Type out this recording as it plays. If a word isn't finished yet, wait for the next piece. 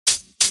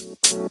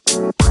What's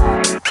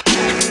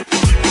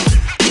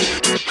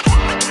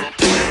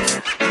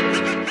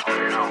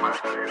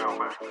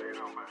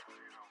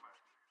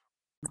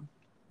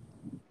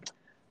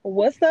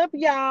up,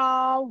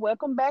 y'all?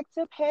 Welcome back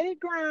to Petty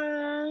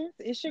Grinds.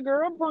 It's your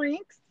girl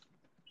Brinks.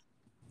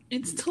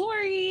 It's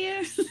Tori.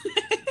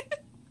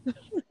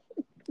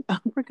 Oh,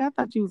 I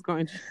thought you was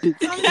going to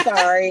introduce I'm me.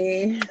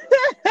 sorry.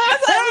 I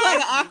thought it was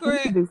like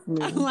awkward. Introduce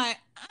I'm me. like,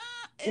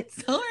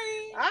 it's Tori.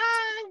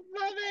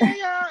 My bad,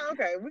 y'all.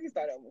 Okay, we can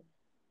start over.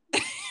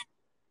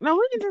 No,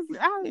 we can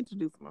just. I'll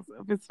introduce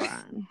myself. It's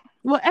fine.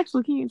 Well,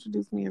 actually, can you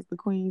introduce me as the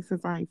queen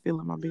since I ain't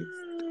feeling my best?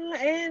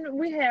 And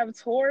we have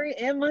Tori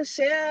and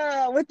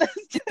Michelle with us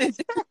today.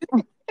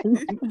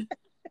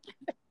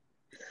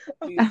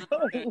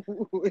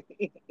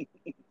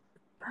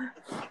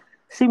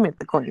 She meant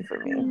the queen for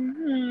me.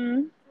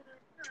 hmm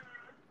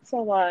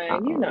So,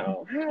 Um,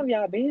 how have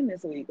y'all been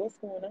this week? What's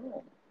going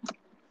on?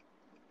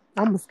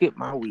 I'm gonna skip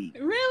my week.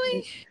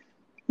 Really?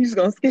 You just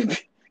gonna skip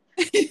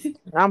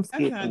I'm I found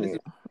skipping this.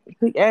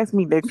 it. Ask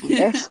me next week.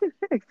 it?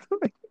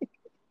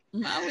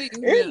 My week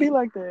has It'd been be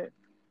like that.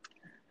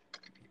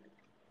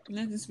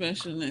 nothing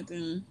special,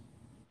 nothing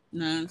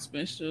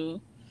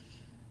non-special.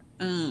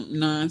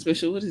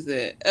 Non-special. What is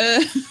that?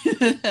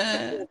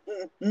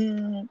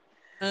 Mm,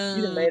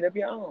 you done um, made up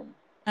your own.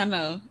 I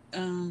know. I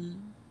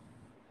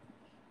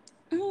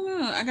don't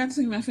know. I got to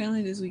see my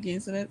family this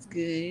weekend, so that's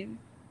good.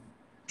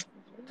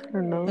 I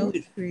know.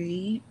 COVID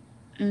free.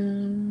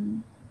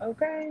 Um,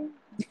 Okay.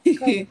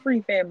 COVID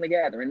free family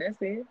gathering. That's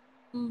it.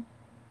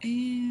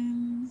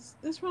 and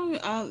that's probably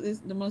all.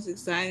 Is the most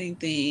exciting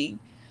thing.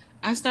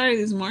 I started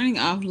this morning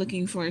off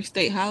looking for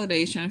state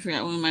holidays, trying to figure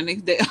out when my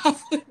next day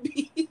off would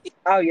be.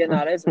 Oh yeah,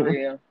 no, that's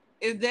real.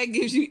 If that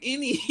gives you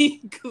any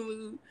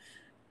clue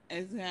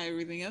as to how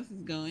everything else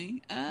is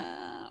going.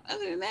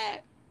 Other than that,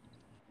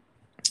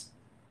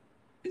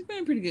 it's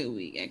been a pretty good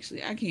week,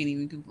 actually. I can't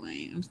even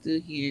complain. I'm still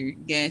here,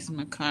 gas in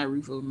my car,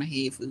 roof over my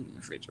head, food in the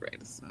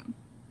refrigerator. So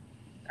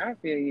I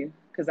feel you.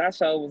 Cause I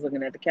sure was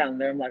looking at the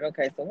calendar. I'm like,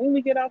 okay, so when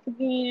we get off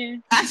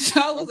again? I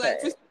sure was like,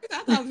 Okay. for some reason,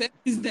 I thought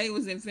Veterans Day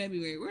was in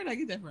February. Where did I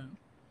get that from?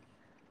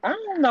 I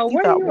don't know You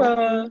where thought you what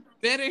was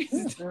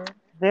Veterans mm-mm.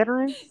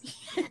 veterans?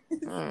 Day.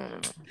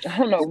 Mm. I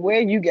don't know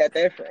where you got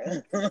that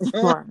from.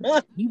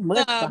 Right. You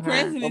much behind a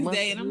President's month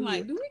Day, and I'm like,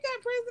 ahead. do we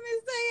got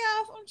President's Day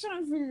off? I'm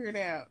trying to figure it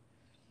out.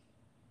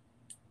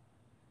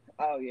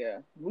 Oh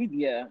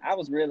yeah. I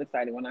was real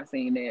excited when I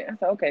seen that. I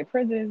said, okay,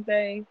 President's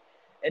Day.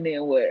 And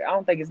then what? I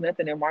don't think it's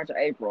nothing in March or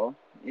April.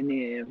 And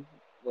then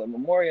what,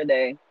 Memorial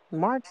Day.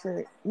 March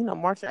or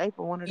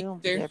April, one of them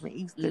be Easter. having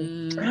Easter.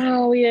 Mm.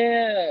 Oh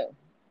yeah.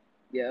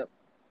 Yep.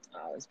 I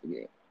always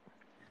forget.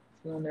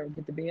 We don't never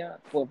get to be out.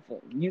 Well,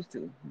 used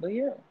to. But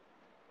yeah.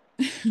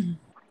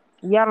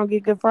 Y'all don't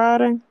get Good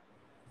Friday?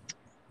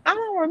 I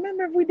don't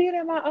remember if we did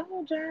at my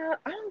old job.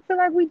 I don't feel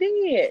like we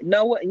did.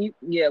 No, what?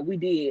 Yeah, we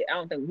did. I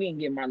don't think we didn't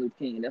get Martin Luther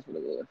King. That's what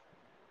it was.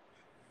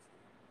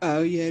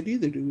 Oh yeah,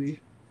 neither do we.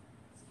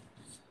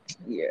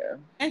 Yeah,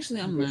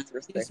 Actually, I'm not.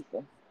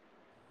 disrespectful.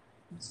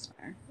 I'm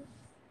sorry.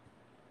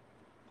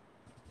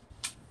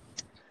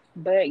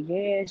 But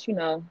yes,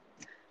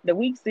 the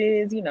weeks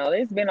is,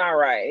 it's been all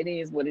right. It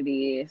is what it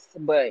is.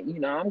 But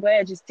I'm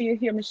glad you're still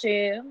here,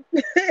 Michelle.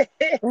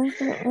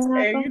 Mm-hmm.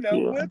 And Thank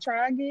you. we'll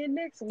try again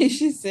next week.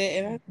 She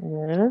said,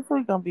 Yeah, this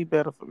week gonna be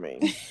better for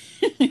me.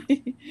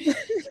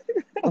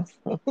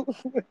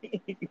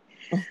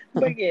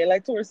 But yeah,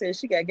 like Tori said,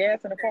 she got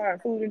gas in the car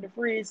and food in the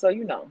fridge. So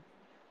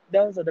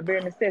those are the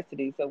bare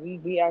necessities. So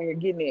we out here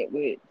getting it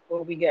with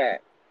what we got.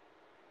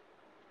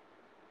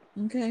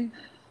 okay.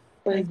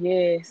 But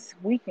yes,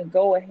 we can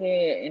go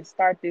ahead and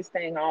start this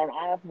thing on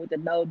off with the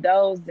no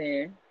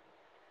dozing.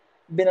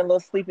 Been a little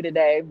sleepy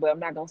today, but I'm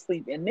not gonna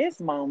sleep in this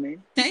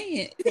moment. Dang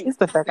it. Keep, It's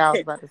the fact I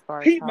was about to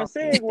start keep my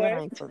talking. That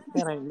segue. ain't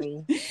that ain't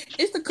me.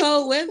 It's the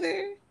cold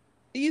weather.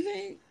 Do you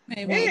think?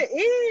 Maybe. It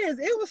is.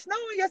 It was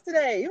snowing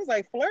yesterday. It was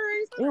like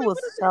flurries. I was It like, was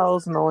what is so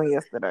this? snowing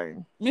yesterday.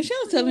 Michelle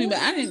was telling me, but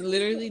I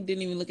didn't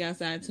even look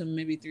outside until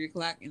maybe 3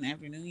 o'clock in the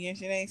afternoon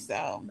yesterday. So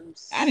I'm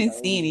I didn't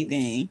so see weak.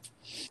 anything.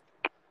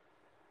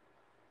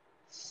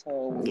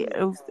 So Yeah, weak.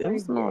 it was But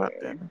snowing out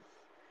there. yes.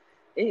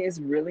 It is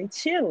really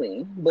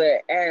chilly.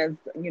 But as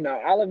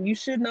all of you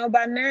should know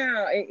by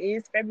now, it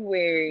is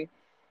February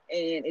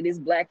and it is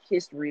Black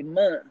History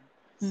Month.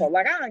 So Mm,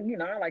 like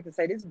I like to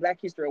say this is Black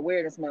History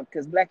Awareness Month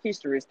because Black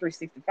History is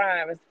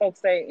 365, as folks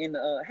say in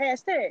the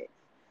hashtag.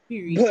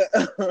 period.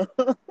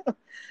 But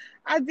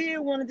I did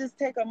want to just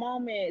take a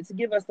moment to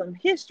give us some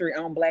history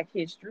on Black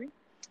history.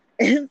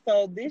 And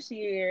so this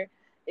year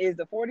is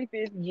the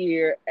 45th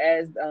year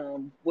as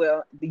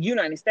the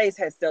United States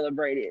has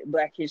celebrated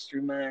Black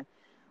History Month,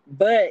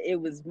 but it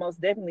was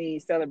most definitely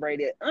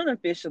celebrated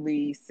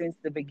unofficially since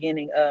the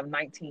beginning of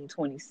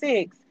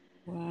 1926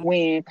 Wow.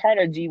 when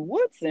Carter G.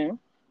 Woodson,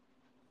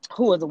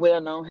 who is a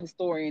well-known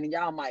historian, and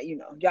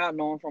y'all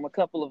know him from a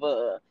couple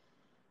of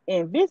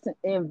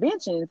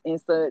inventions and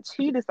such,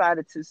 he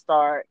decided to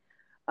start.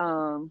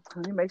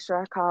 Let me make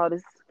sure I call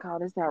this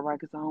out right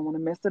because I don't want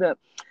to mess it up.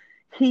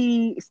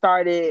 he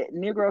started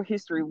Negro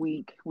History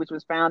Week, which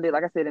was founded,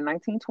 like I said, in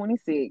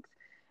 1926.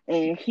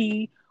 And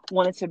he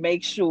wanted to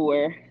make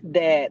sure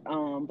that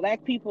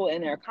Black people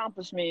and their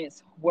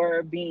accomplishments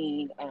were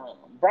being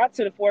brought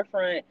to the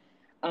forefront.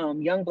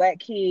 Young Black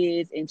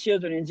kids and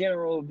children in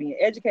general were being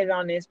educated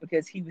on this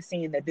because he was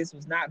seeing that this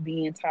was not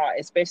being taught,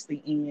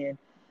 especially in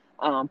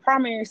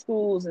primary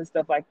schools and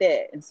stuff like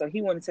that. And so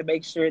he wanted to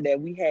make sure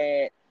that we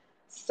had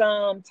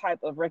some type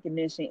of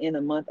recognition in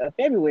the month of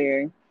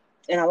February.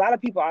 And a lot of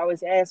people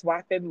always ask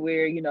why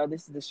February,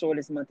 this is the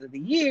shortest month of the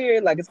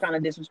year. Like, it's kind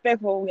of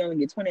disrespectful. We only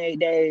get 28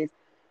 days,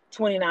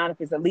 29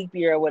 if it's a leap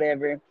year or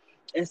whatever.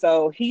 And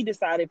so he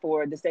decided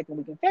for the second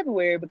week in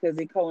February because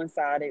it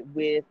coincided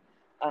with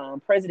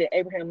President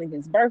Abraham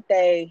Lincoln's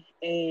birthday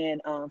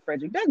and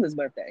Frederick Douglass'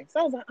 birthday. So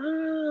I was like,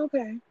 oh,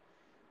 okay.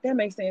 That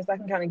makes sense. I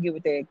can kind of get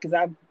with that because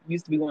I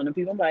used to be one of the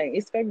people. I'm like,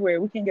 it's February.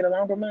 We can get a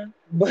longer month.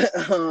 But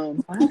I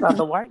thought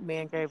the white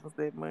man gave us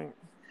that month.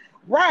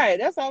 Right.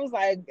 That's what I was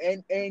like.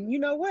 And you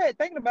know what?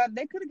 Thinking about it,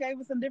 they could have gave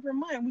us a different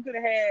month. We could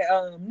have had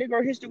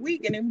Negro History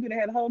Week, and then we could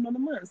have had a whole nother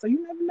month. So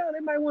you never know. They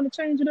might want to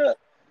change it up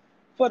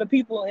for the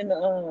people in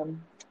the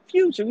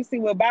future. We see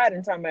what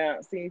Biden's talking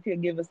about. See if he'll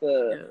give us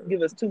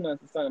 2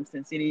 months or something,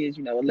 since it is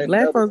 11 Black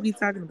doubles. folks be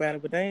talking about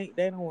it, but they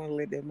don't want to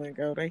let that money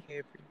go. They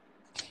happy.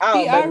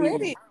 Oh, He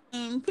already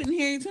putting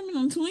Harry Tubman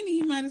on 20.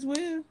 He might as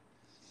well.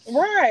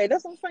 Right.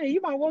 That's what I'm saying.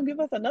 You might well give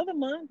us another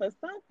month or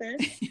something.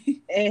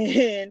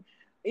 And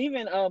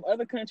even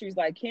other countries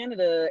like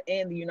Canada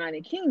and the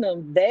United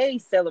Kingdom, they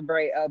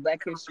celebrate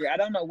Black History. I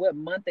don't know what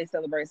month they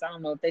celebrate, so I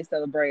don't know if they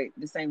celebrate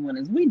the same one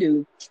as we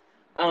do.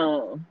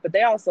 But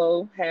they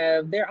also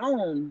have their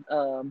own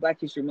Black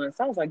History Month.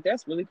 So I was like,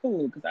 that's really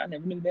cool because I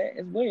never knew that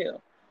as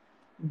well.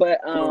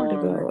 But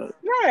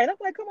right, I'm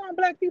like, come on,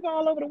 Black people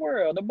all over the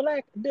world, the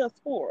Black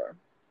diaspora.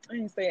 I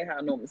ain't saying how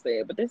I normally say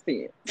it, but that's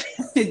it.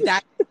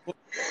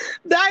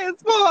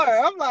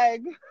 Diaspora. I'm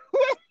like,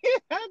 what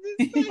did I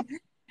just say?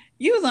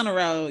 You was on the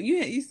road.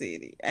 You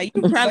said it.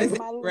 You probably said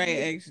it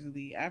right.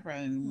 Actually, I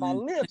probably my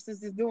lips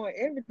is just doing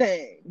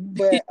everything.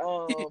 But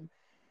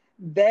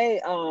they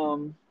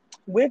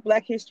with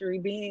Black History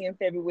being in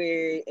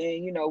February,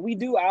 and we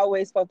do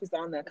always focus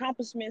on the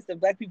accomplishments that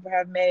Black people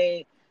have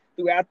made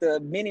throughout the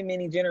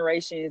many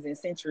generations and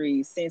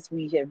centuries since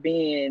we have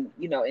been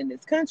in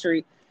this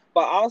country.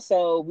 But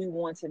also we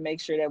want to make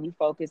sure that we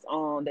focus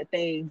on the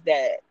things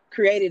that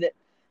created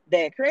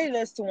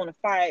us to want to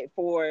fight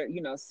for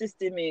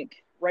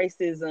systemic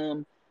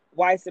racism,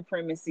 white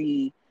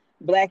supremacy,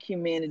 Black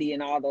humanity,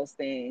 and all those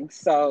things.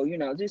 So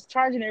just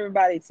charging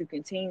everybody to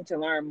continue to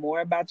learn more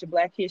about your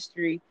Black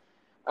history.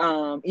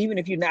 Even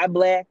if you're not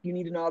Black, you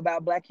need to know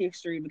about Black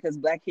history because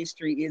Black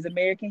history is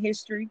American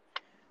history.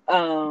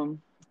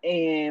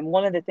 And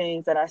one of the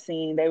things that I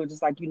seen, they were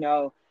just like,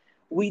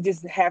 we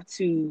just have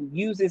to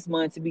use this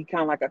month to be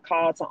kind of like a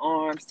call to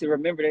arms to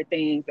remember the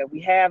things that we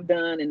have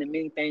done and the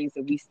many things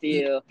that we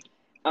still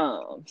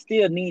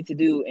need to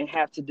do and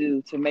have to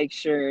do to make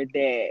sure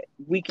that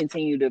we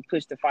continue to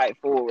push the fight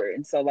forward.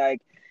 And so,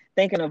 like,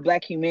 thinking of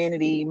Black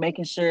humanity,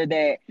 making sure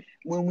that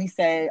when we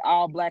say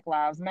all Black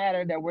lives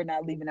matter, that we're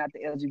not leaving out the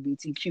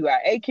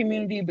LGBTQIA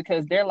community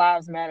because their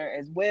lives matter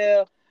as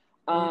well.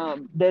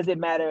 Does it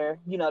matter,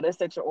 their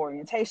sexual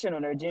orientation or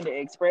their gender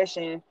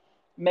expression?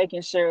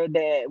 Making sure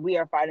that we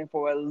are fighting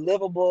for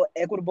livable,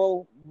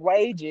 equitable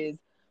wages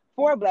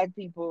for Black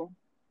people,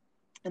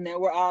 and that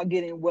we're all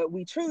getting what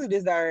we truly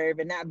deserve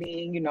and not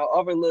being,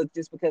 overlooked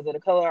just because of the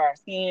color of our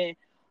skin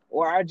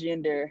or our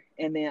gender.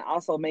 And then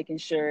also making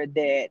sure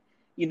that,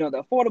 the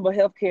affordable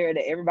health care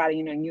that everybody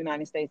in the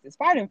United States is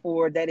fighting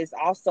for, that is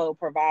also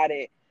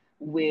provided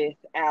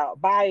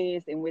without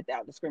bias and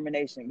without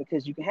discrimination,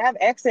 because you can have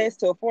access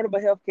to affordable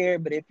health care,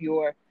 but if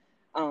your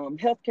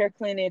healthcare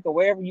clinic or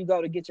wherever you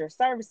go to get your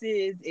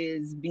services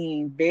is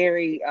being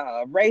very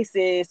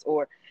racist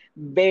or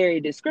very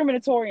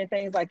discriminatory and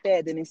things like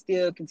that, then it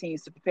still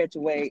continues to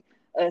perpetuate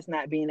us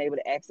not being able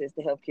to access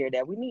the healthcare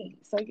that we need.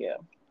 So yeah,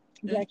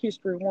 Black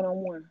History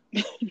 101.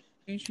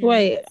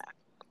 Wait,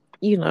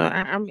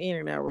 I'm in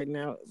and out right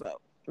now, so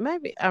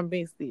maybe I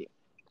missed it.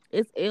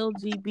 It's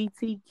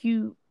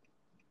LGBTQ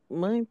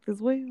month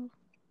as well.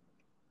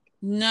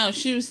 No,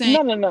 she was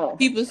saying No.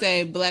 People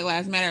say Black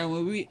Lives Matter.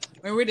 When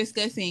we're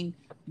discussing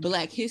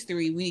Black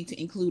history, we need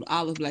to include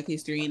all of Black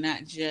history and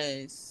not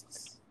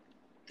just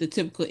the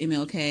typical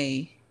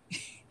MLK.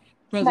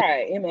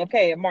 Right,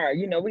 MLK and Mark.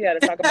 We got to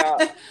talk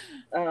about.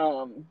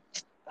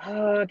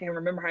 I can't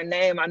remember her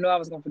name. I know I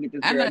was gonna forget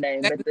this girl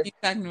name, but you're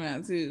talking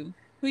about too.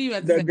 Who you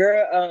about to the say?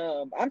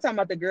 Girl, I'm talking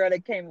about the girl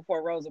that came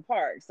before Rosa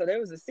Parks. So there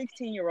was a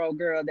 16-year-old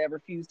girl that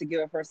refused to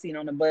give up her seat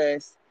on the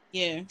bus.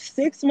 Yeah,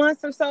 6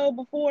 months or so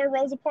before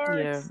Rosa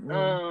Parks.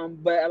 Yeah.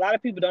 But a lot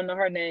of people don't know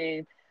her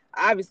name,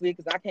 obviously,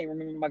 because I can't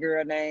remember my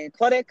girl name.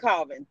 Claudette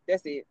Colvin.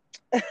 That's it.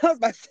 I was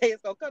about to say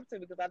it's gonna come to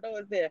me because I know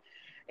it's there.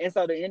 And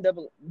so the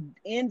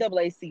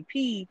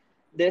NAACP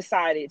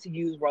decided to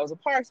use Rosa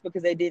Parks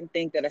because they didn't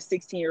think that a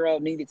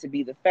 16-year-old needed to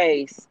be the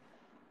face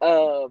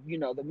of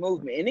the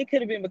movement. And it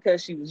could have been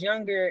because she was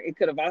younger. It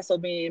could have also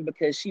been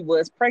because she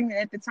was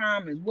pregnant at the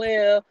time as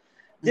well.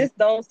 just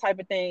those type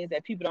of things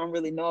that people don't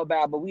really know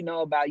about, but we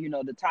know about,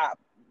 the top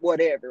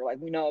whatever. Like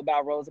we know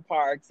about Rosa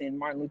Parks and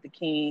Martin Luther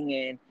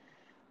King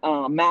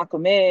and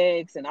Malcolm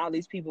X and all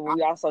these people.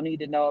 We also need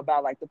to know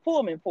about like the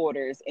Pullman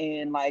porters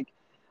and like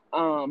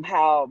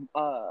how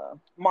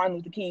Martin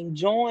Luther King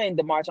joined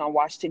the March on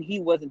Washington. He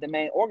wasn't the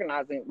main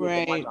organizer with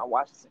the March Right. on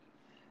Washington.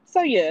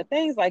 So yeah,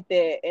 things like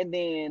that. And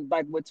then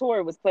like what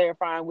Tori was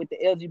clarifying with the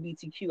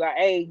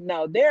LGBTQIA,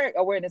 no, their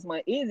awareness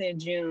month is in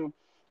June,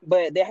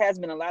 but there has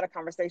been a lot of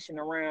conversation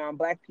around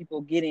Black people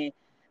getting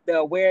the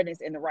awareness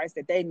and the rights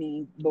that they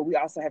need. But we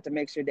also have to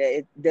make sure that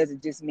it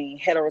doesn't just mean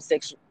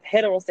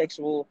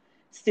heterosexual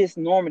cis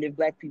normative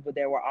Black people,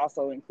 that we're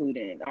also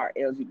including our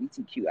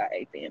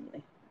LGBTQIA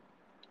family.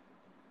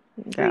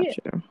 So, yeah,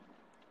 Gotcha.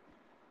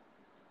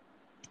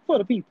 for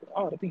the people,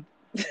 all the people.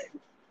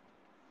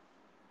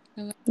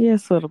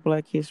 Yes, for the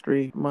Black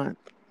History Month.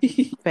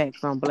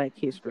 Facts on Black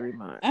History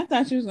Month. I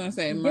thought you was gonna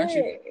say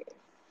Marsha.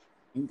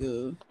 Yeah.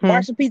 Good.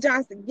 Marsha P.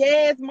 Johnson.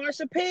 Yes,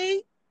 Marsha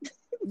P.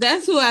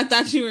 That's who I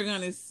thought you were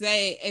gonna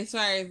say as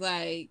far as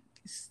like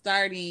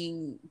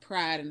starting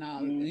Pride and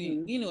all.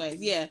 Mhm. Anyways,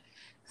 yeah.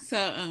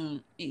 So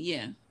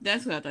yeah,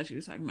 that's what I thought you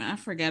were talking about. I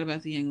forgot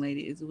about the young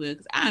lady as well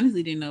because I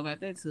honestly didn't know about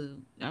that till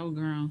I was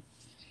grown.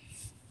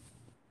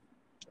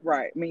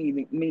 Right.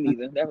 Me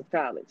neither. That was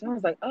college. I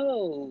was like,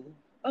 oh,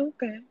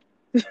 okay.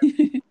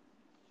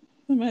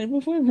 Somebody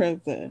before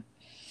brother.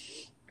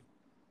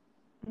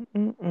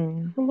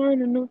 Mm-mm. I'm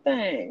learning new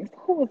things.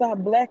 Who was our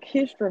Black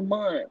History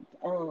Month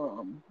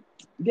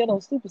ghetto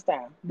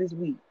superstar this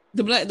week?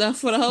 For the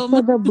whole For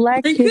month. the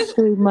Black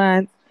History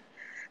Month.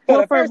 For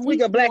Well, the for first week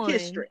week of Black one,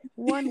 History.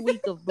 1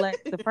 week of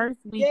the first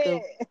week Yeah.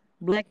 of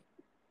Black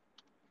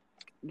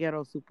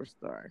Ghetto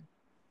Superstar.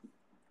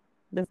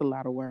 That's a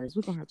lot of words.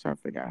 We're gonna have to try to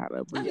figure out how to I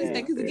abbreviate. just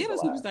say because the there's ghetto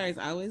a lot. superstar is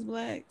always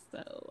Black,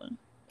 so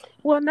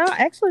Well, no,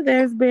 actually,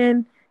 there's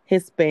been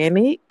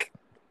Hispanic.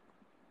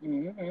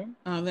 Mm-hmm.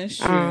 oh, that's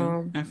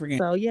true. I forget.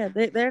 So yeah,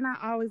 they're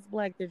not always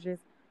Black. They're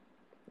just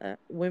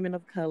women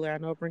of color. I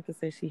know Brinka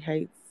says she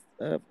hates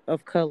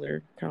of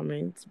color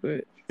comments,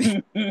 but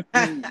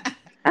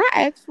I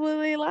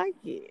actually like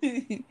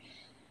it.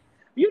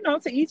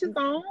 To each his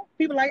own.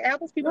 People like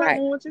apples, people like Right.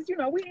 oranges.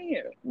 We in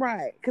here.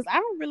 Right, because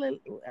I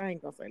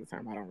ain't gonna say the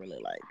term I don't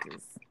really like,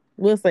 because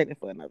we'll say that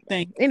for another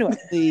Thank time. Anyway,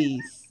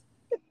 please.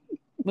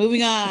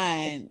 Moving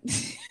on.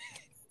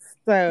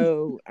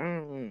 so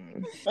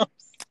I'm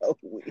so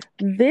weird.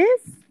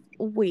 this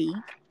week,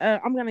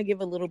 I'm gonna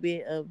give a little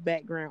bit of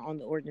background on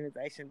the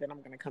organization, then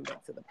I'm gonna come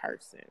back to the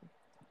person.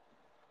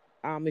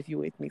 If you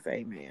with me, say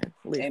amen.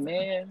 Listen.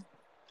 Amen.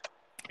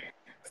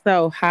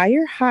 So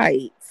Higher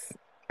Heights,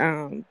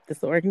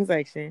 this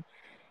organization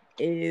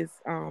is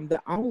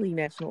the only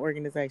national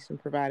organization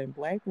providing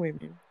Black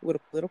women with a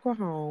political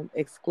home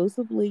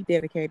exclusively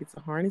dedicated to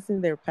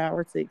harnessing their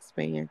power to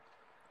expand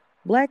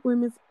Black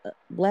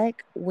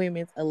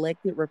women's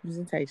elected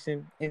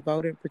representation and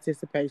voting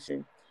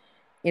participation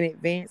and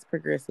advance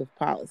progressive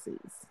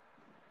policies.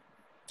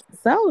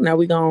 So now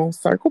we're gonna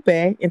circle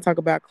back and talk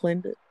about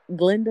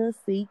Glenda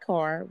C.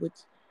 Carr, which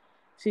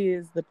she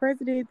is the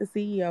president, the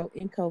CEO,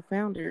 and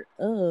co-founder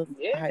of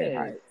Higher Yes.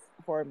 Heights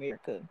for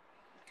America.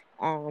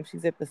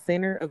 She's at the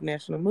center of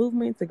national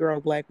movement to grow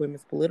Black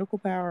women's political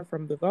power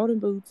from the voting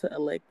booth to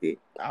elected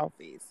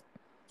office.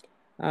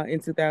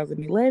 In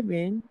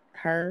 2011,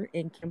 her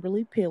and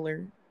Kimberly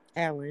Pillar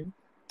Allen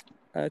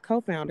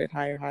co-founded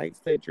Higher Heights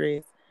to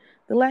address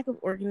the lack of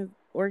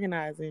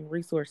organizing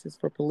resources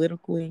for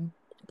politically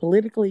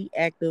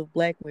active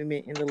Black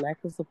women and the lack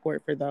of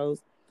support for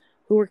those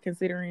who were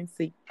considering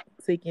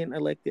seeking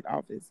elected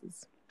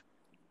offices.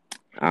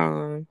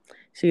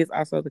 She is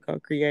also the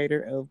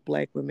co-creator of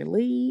Black Women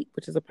Lead,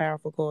 which is a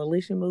powerful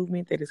coalition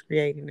movement that is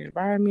creating an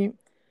environment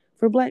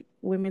for Black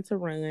women to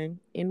run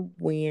and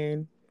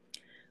win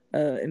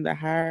in the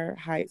Higher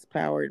Heights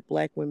powered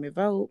Black Women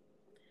Vote.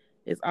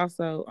 It's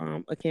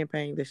also a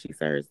campaign that she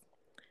serves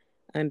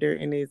under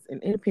and is an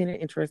independent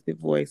and trusted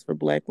voice for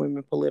Black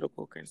women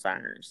political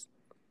concerns.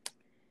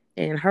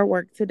 And her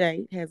work to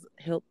date has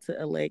helped to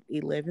elect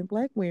 11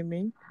 Black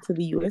women to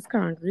the U.S.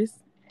 Congress.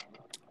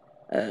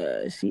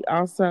 She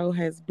also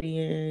has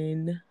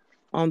been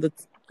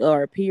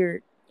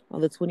appeared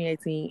on the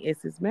 2018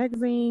 Essence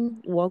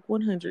Magazine Woke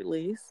 100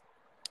 list,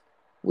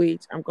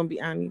 which I'm gonna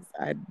be honest,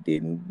 I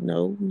didn't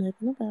know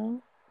nothing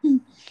about.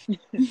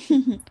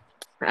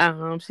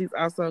 She's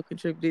also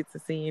contributed to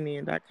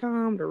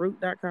CNN.com,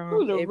 TheRoot.com,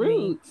 Ooh, the Ebony,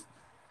 roots.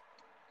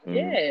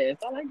 Yes,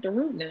 I like the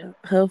root now.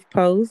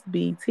 HuffPost,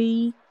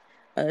 BT.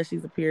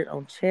 She's appeared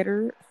on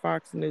Cheddar,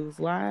 Fox News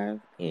Live,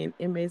 and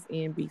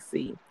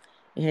MSNBC.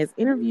 And has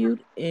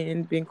interviewed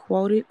and been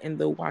quoted in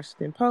the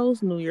Washington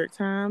Post, New York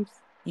Times,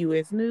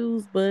 U.S.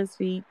 News,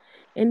 BuzzFeed,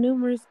 and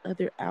numerous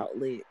other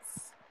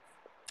outlets.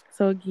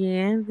 So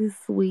again, this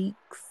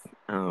week's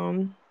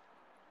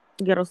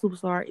Ghetto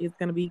Superstar is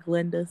going to be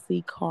Glenda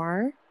C.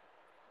 Carr,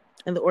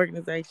 and the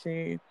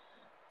organization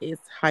is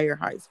Higher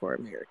Heights for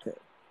America.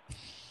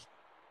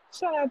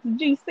 Shout out to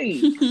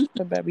GC.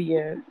 So baby,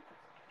 yeah,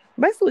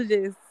 basically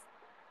just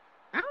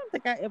I don't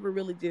think I ever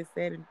really just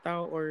sat and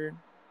thought or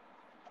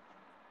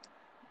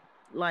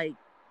like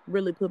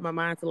really put my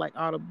mind to like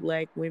all the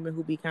black women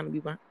who be kind of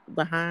be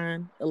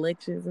behind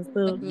elections and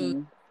stuff.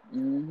 Absolutely.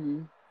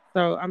 Mm-hmm.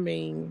 So I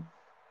mean,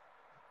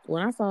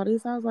 when I saw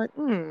this, I was like,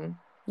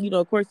 you know,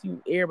 of course,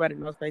 everybody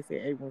knows Stacey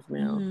Abrams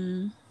now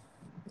Mm-hmm.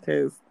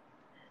 because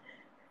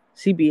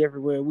she be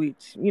everywhere,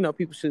 which you know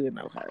people should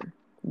know her.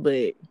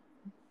 But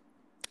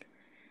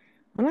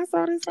when I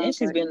saw this, I And was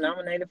she's like, been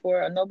nominated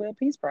for a Nobel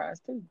Peace Prize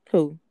too.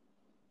 who?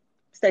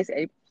 Stacey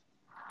Abrams.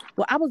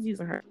 Well, I was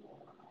using her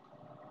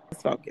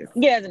as focus.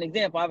 Yeah, as an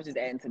example, I was just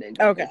adding to the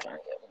example. Okay,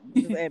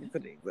 just adding to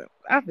the example.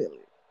 I feel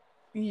it.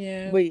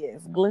 Yeah. But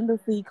yes, Glenda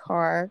C.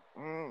 Carr.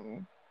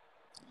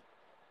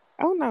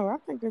 Oh no, I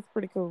think that's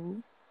pretty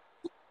cool.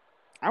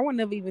 I would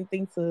never even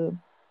think to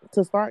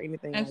start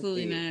anything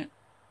Absolutely like that. not.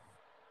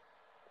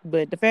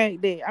 But the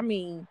fact that, I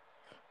mean,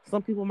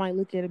 some people might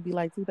look at it and be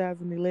like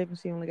 2011,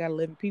 she only got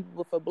 11 people.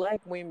 But for black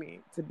women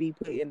to be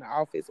put in the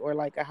office or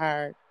like a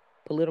higher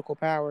political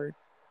power,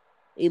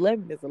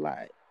 11 is a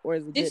lot or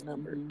is a good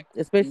number.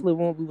 Especially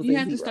when we was You at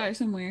have to zero. start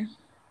somewhere.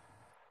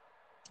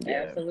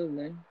 Yeah.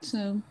 Absolutely.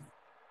 So,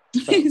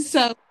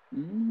 So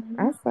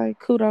I say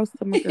kudos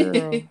to my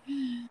girl.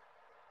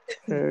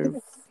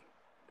 Because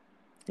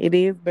it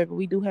is, baby.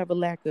 We do have a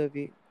lack of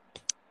it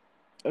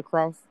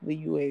across the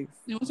U.S.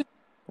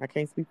 I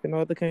can't speak for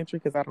no other country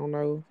because I don't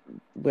know,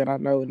 but I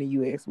know in the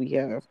U.S. we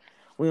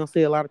don't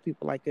see a lot of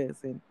people like us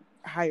in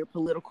higher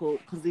political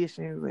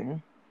positions,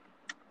 and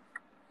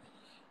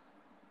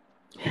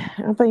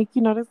I think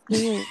that's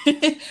good.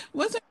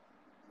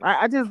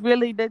 I just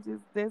really I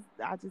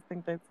just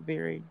think that's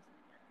very,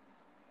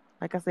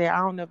 like I said, I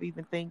don't ever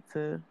even think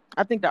to.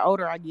 I think the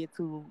older I get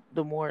to,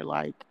 the more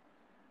like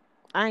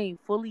I ain't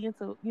fully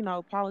into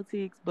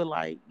politics, but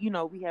like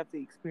we have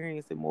to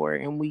experience it more,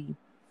 and we're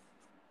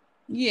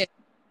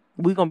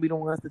gonna be the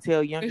ones to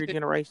tell younger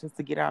generations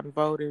to get out and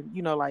vote, and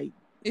like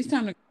it's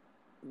time to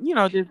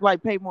just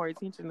like pay more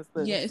attention to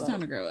stuff. Yeah, it's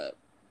time to grow up.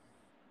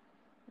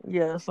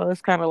 Yeah, so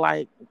it's kind of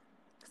like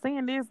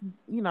seeing this,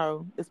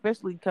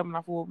 especially coming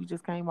off of what we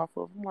just came off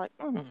of. I'm like,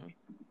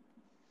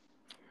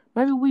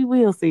 maybe we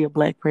will see a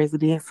black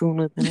president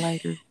sooner than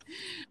later.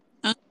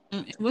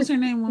 What's her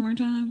name one more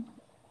time?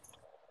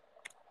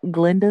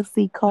 Glenda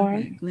C. Carr.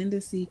 Okay,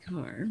 Glenda C.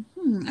 Carr.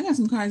 I got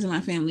some Carrs in my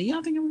family.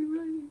 Y'all think I'm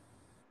related?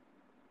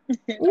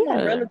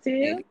 Yeah,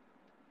 relative.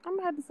 I'm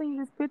gonna have to see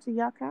this picture.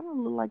 Y'all kind of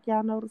look like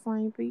y'all know the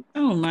same people.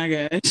 Oh my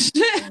gosh.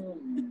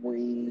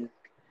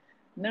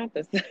 Not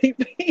the same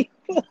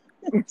people.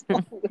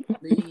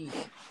 You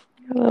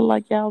look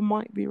like y'all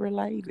might be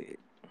related.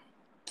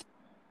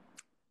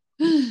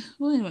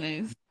 Well,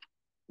 anyways,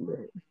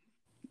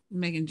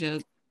 making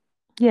jokes.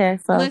 Yeah,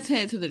 so let's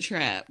head to the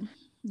trap,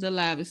 the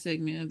livest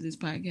segment of this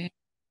podcast.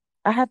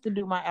 I have to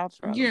do my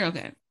outro. You're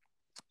okay.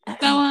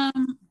 So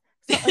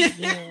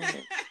again,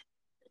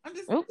 I'm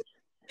just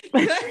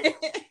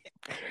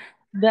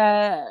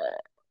the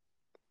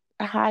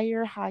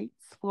Higher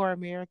Heights for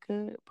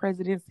America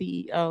President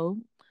CEO.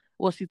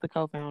 Well, she's the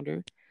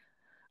co-founder.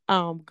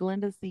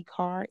 Glenda C.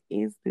 Carr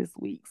is this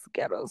week's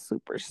ghetto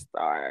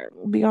superstar.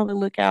 Be on the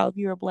lookout if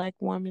you're a black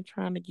woman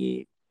trying to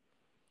get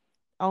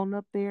on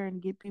up there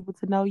and get people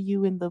to know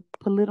you in the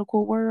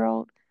political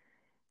world.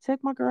 Check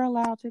my girl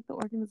out. Check the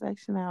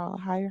organization out.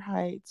 Higher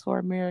Heights for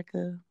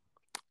America.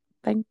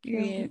 Thank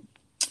you.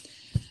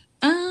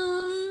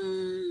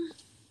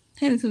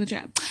 Headed to the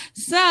trap.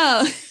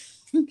 So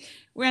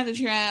we're at the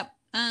trap.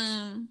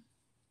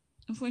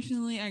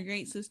 Unfortunately, our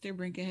great sister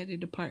Brinka had to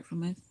depart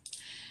from us,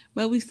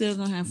 but we still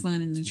gonna have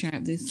fun in the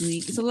trap this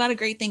week. It's a lot of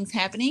great things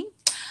happening.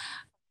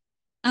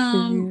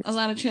 A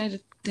lot of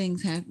tragic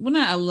things happen. Well,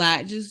 not a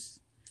lot, just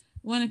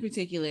one in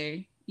particular.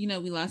 We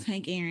lost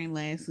Hank Aaron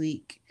last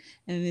week,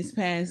 and this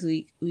past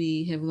week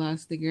we have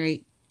lost the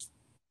great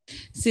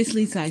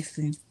Cicely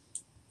Tyson.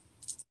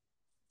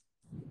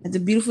 At the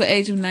beautiful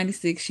age of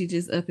 96, she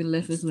just up and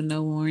left us with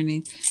no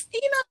warning.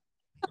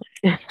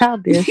 How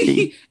dare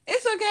she?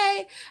 It's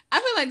okay. I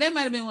feel like that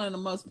might have been one of the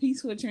most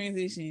peaceful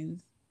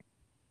transitions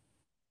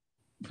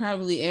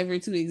probably ever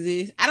to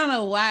exist. I don't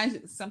know why,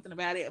 something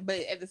about it, but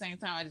at the same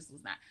time, I just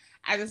was not.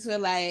 I just feel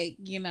like,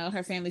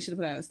 her family should have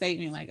put out a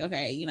statement like,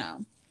 okay,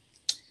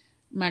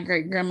 my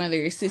great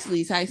grandmother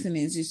Cicely Tyson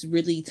is just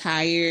really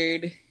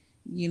tired.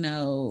 I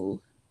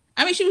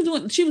mean,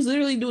 she was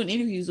literally doing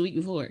interviews the week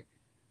before,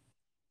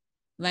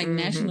 like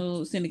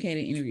national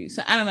syndicated interviews.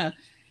 So I don't know.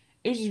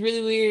 It was just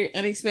really weird,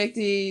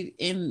 unexpected,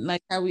 and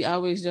like how we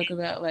always joke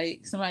about,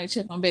 like, somebody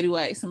check on Betty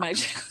White, somebody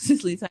check on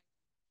Cicely Tyson.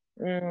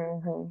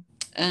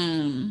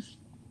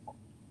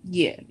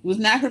 Yeah, was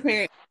not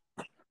prepared.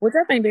 Which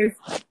I think there's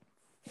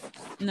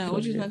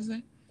what you about to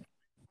say?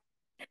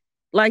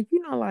 Like,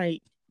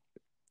 like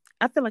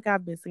I feel like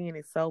I've been seeing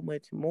it so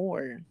much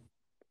more.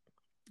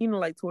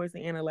 Like towards the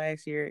end of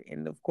last year,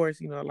 and of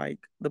course, like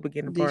the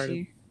beginning this part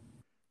year.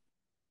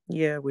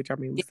 Yeah, which I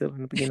mean, we're still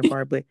in the beginning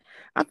part, but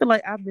I feel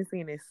like I've been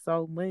seeing it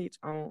so much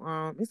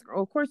on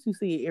Instagram. Of course, you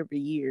see it every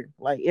year.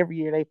 Like every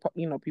year, they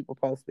people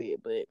post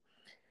it, but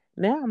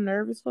now I'm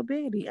nervous for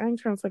Betty. I ain't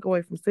trying to take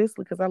away from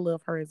Cicely because I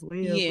love her as well.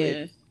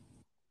 Yeah,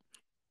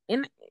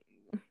 and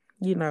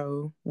you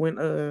know,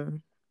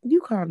 when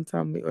you called and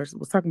told me or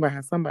was talking about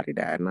how somebody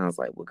died, and I was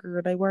like, well,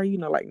 girl, they were, you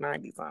know, like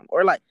 90 something,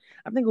 or like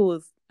I think it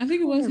was, I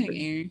think I it don't was remember.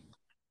 Hank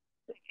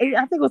Aaron.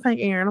 I think it was Hank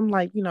Aaron. I'm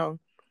like, you know,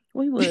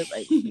 well, he was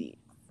 86.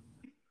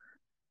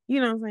 You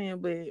know what I'm saying?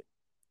 But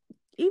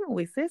even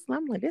with Cecily,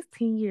 I'm like, that's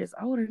 10 years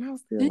older, and I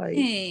was still like,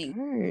 Dang.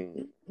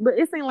 dang. But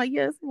it seemed like,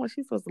 yeah, it seemed like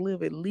she's supposed to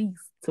live at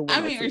least to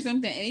I mean, or 102.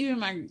 something. And even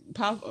my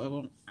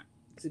papa,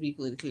 to be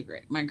politically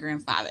correct, my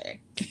grandfather,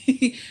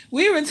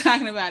 we were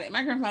talking about it.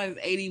 My grandfather is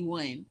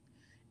 81,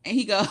 and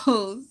he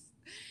goes,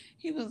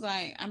 he was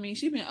like, I mean,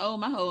 she been old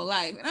my whole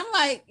life, and I'm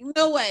like,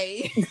 no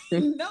way,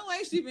 no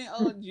way, she been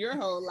old your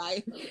whole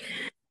life.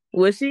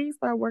 Well, she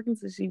started working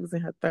since she was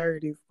in her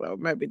 30s, so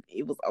maybe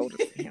it was older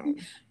for him.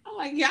 I'm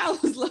like, y'all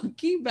was low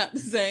key about the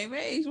same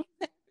age.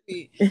 What's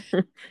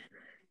happening?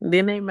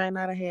 Then they might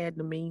not have had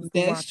the means to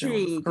That's watch it on the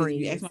true. Because if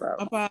you screen. ask my So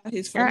papa,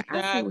 his first I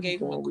see job what he's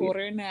gave him going with.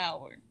 $0.25 an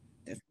hour.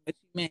 That's what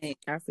he made.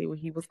 I see where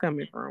he was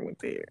coming from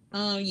with it.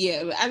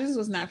 Yeah, but I just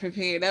was not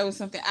prepared. That was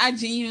something I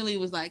genuinely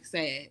was like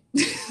sad.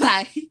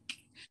 Like,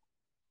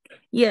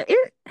 yeah,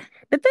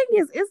 the thing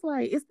is, it's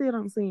like it still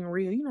don't seem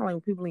real. You know, like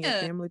when people in your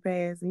family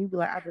pass, and you be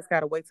like, I just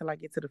gotta wait till I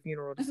get to the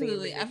funeral to see him.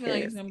 Absolutely. I feel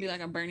like it's gonna be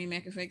like a Bernie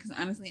Mac effect because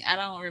honestly, I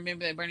don't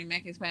remember that Bernie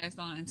Mac has passed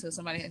on until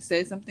somebody has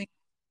said something,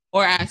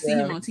 or I see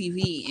him on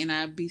TV and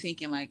I be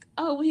thinking like,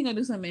 oh, when he gonna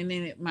do something, and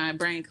then my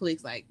brain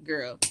clicks like,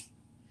 girl,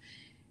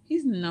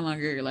 he's no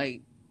longer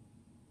like.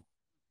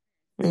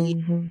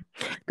 Mm-hmm.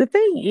 The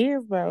thing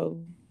is,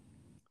 though,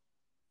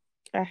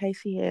 I hate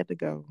she had to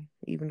go,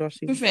 even though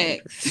she was older.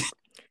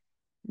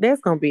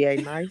 That's gonna be a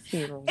nice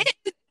funeral,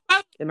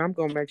 and I'm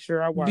gonna make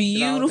sure I watch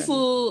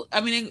beautiful.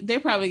 I mean, they're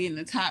probably getting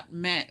the top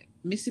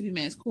Mississippi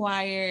Mass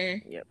Choir.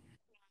 Yep.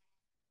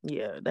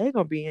 Yeah, they're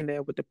gonna be in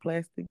there with the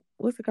plastic.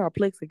 What's it called?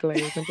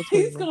 Plexiglass in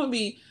between. It's gonna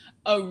be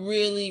a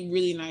really,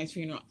 really nice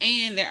funeral,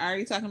 and they're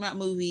already talking about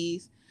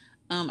movies.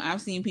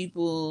 I've seen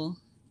people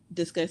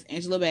discuss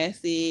Angela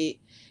Bassett,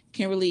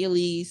 Kimberly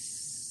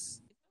Elise.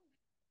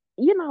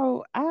 You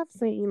know, I've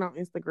seen on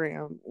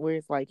Instagram where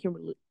it's like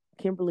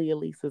Kimberly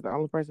Elise is the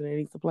only person that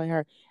needs to play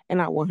her,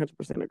 and I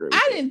 100% agree.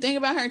 I didn't think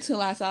about her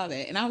till I saw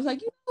that, and I was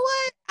like, you know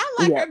what? I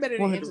like her better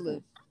than 100%. Angela.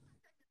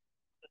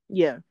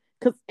 Yeah,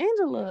 because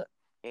Angela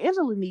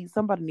needs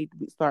somebody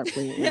to start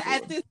playing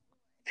Angela.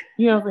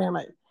 You know what I'm saying?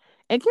 Like,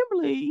 and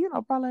Kimberly, you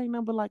know, probably ain't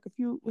number like a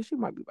few. Well, she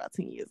might be about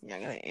 10 years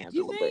younger than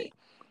Angela, but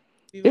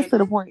it's to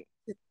the point.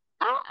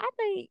 I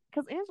think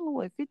because Angela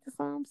was 50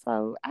 something,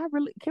 so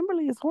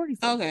Kimberly is 40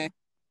 something. Okay.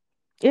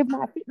 If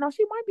not, no,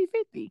 she might be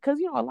 50 because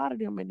you know a lot of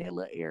them in that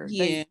little era,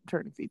 they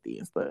turning 50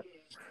 and stuff.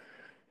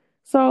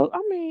 So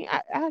I mean,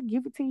 I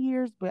give it 10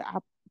 years, but I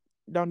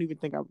don't even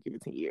think I would give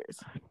it 10 years.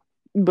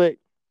 But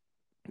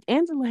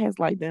Angela has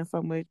like done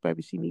so much,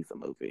 baby. She needs a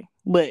movie.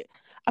 But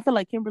I feel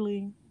like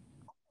Kimberly,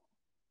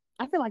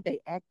 I feel like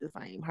they act the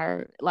same.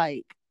 Her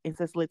like in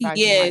Cecily Tyson,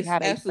 yes, like, how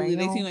absolutely.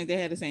 They seem like they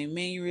had the same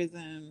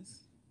mannerisms.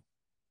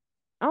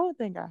 I don't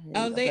think I had.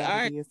 Oh, they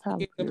are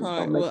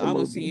apart. Well,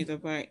 almost 10 years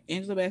apart.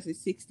 Angela Bassett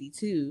is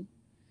 62.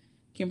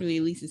 Kimberly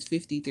Elise is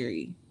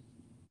 53.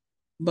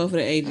 Both of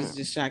the ages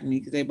just shocked me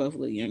because they both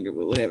look younger,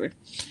 but whatever.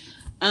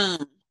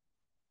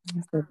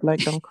 Black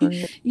don't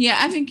cry. Yeah,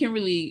 I think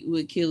Kimberly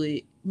would kill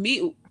it.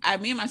 Me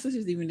and my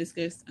sisters even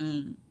discussed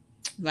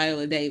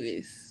Viola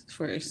Davis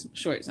for a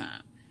short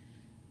time.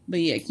 But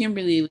yeah,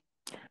 Kimberly.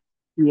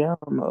 Yeah, I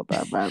don't know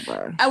about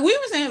Viola. We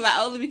were saying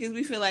Viola because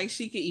we feel like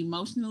she could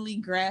emotionally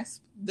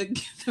grasp the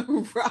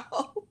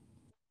role.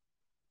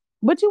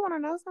 But you want to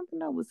know something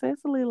though with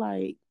Cecily,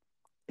 like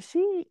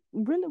she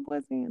really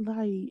wasn't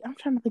like. I'm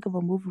trying to think of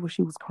a movie where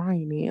she was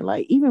crying in.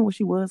 Like even when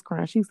she was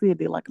crying, she still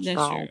did like a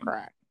strong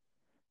cry.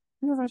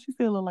 You know, she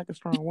still look like a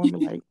strong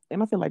woman. Like,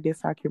 and I feel like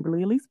that's how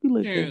Kimberly at least be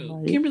looking.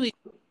 Like, Kimberly,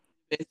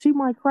 she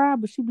might cry,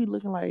 but she be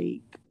looking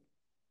like,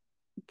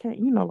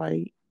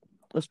 like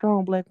a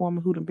strong black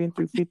woman who done been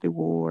through 50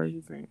 wars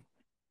and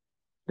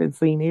done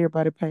seen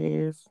everybody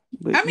pass.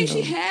 But I mean,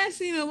 she has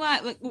seen a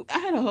lot. Like, I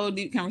had a whole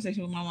deep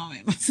conversation with my mom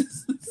and my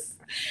sisters,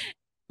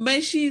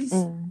 but she's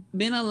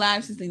been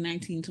alive since the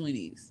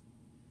 1920s.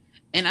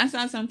 And I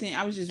saw something.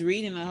 I was just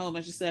reading a whole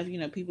bunch of stuff. You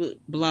know, people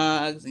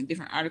blogs and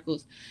different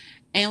articles.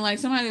 And like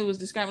somebody was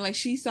describing, like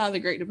she saw the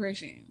Great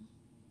Depression.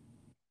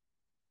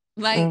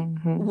 Like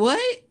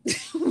what?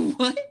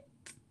 What?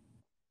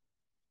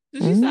 So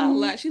she saw a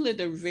lot. She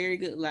lived a very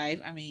good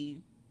life. I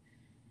mean,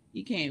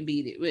 you can't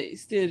beat it, but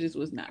still, just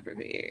was not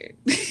prepared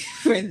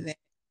for that.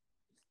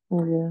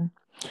 Yeah.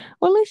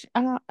 Well, at least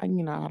I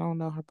don't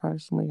know her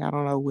personally. I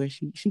don't know where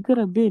she could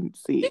have been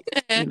sick.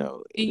 You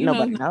know,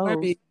 nobody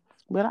knows.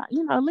 But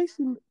at least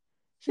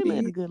she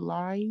lived a good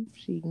life.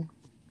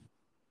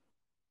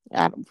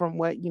 From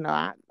what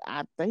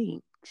I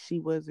think she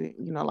wasn't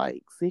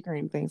like sick or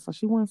anything, so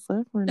she wasn't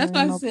suffering. That's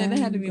why I said that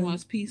had to be the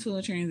most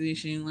peaceful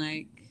transition.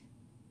 Like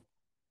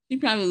she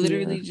probably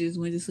literally just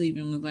went to sleep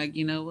and was like,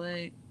 you know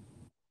what,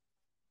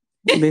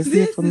 this is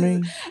it for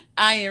me.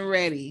 I am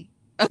ready.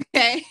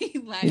 Okay,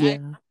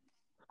 like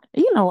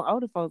You know, when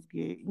older folks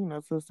get,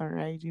 to a certain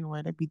age,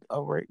 anyway, they be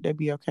over it. They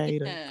be okay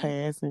to Yeah,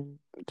 pass and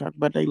talk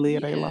about they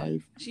live their yeah,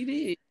 life. she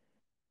did.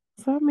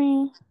 So I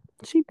mean,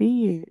 she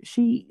did.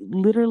 She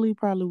literally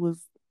probably was.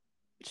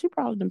 She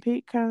probably done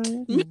picked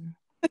kind,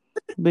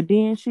 but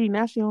then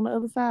now she on the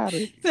other side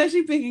of it. So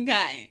she picking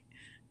cotton.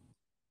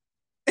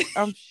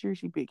 I'm sure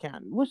she picked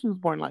kind. What, she was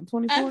born like I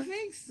 24?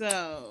 think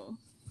so.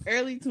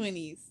 Early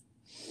 20s.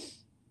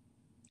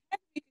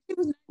 She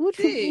was What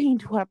you 96. mean?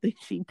 Do I think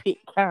she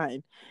picked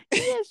kind?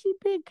 Yeah, she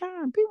picked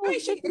kind. People I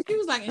was mean, picking she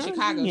was like in kind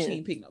Chicago. She then.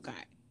 didn't pick no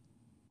cotton.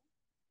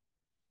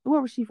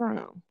 Where was she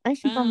from? Ain't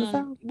she from the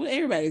South? Well,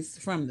 everybody's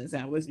from the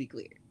South. Let's be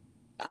clear.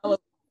 I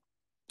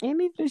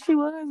And even she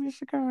was in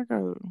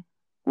Chicago.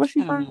 Where's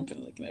she don't know. I'm from?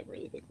 gonna look it up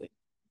really quickly.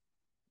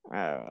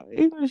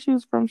 Even if she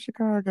was from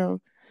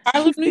Chicago, she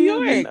Harlem, New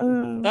still didn't.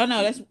 York. Oh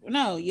no,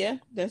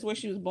 that's where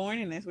she was born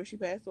and that's where she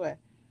passed away.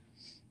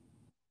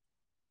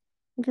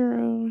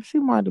 Girl, she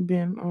might have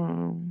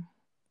been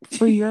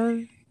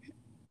freer.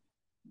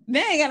 They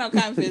ain't got no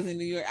cotton fields in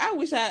New York. I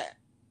wish I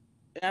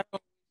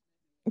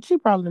She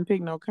probably didn't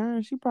pick no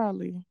kind. She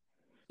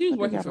was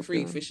working for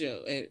free for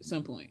sure at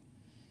some point.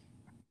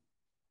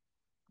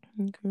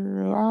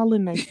 Girl, all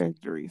in their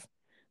factories.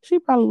 She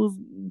probably was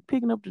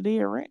picking up the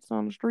dead rats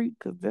on the street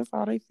because that's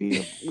how they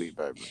feel with,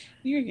 baby.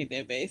 New York ain't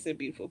that bad. It's a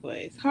beautiful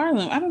place.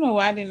 Harlem. I don't know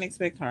why I didn't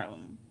expect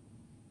Harlem.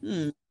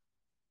 I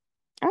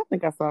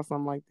think I saw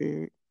something like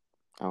that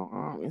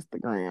on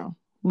Instagram.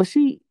 But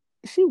she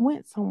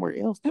went somewhere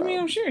else though. I mean,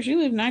 I'm sure she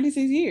lived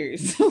 96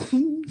 years.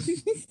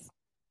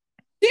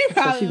 She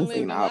probably lived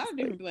in a lot of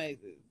different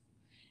places.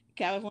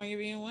 California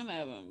being one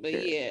of them.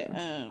 But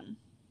yeah,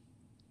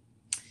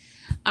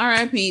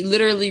 R.I.P.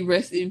 Literally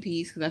rest in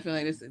peace because I feel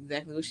like that's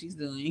exactly what she's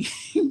doing.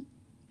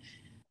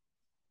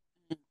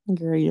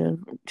 Girl, yeah.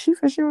 She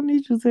said she don't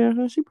need you to tell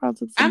her. She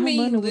probably took some money.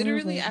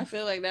 Literally, I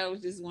feel like that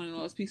was just one of the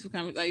most peaceful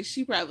comments. Like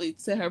she probably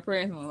said her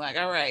prayers and was like,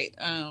 all right,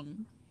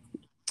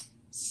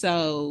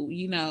 so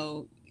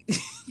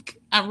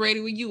I'm ready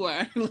when you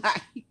are.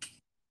 Like,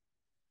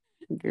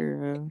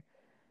 girl.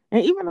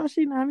 And even though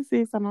she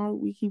 96, I know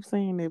we keep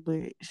saying that,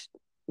 but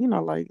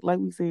like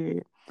we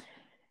said,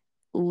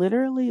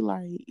 literally,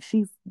 like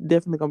she's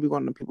definitely gonna be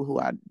one of the people who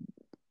I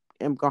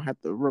am gonna have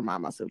to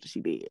remind myself that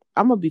she did.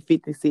 I'm gonna be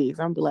 56.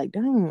 I'm gonna be like,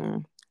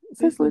 damn,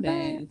 Cicely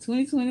died.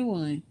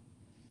 2021.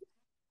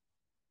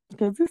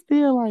 Because it's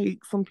still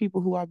like some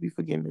people who I be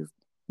forgetting is,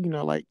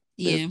 like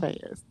this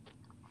past.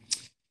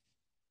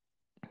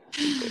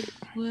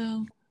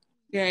 Well,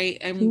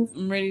 great.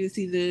 I'm ready to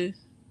see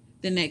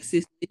the next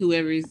sister,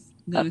 whoever is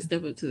gonna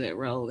step up to that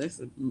role.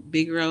 That's a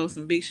big role,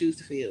 some big shoes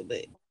to fill.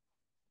 But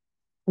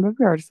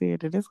we already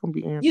said that that's gonna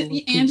be Angela.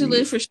 Yeah,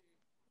 Angela for sure.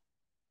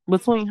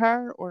 Between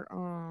her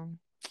or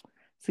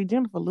see,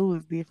 Jennifer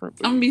Lewis different.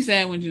 I'm gonna be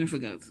sad when Jennifer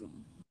goes.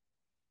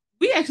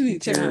 We actually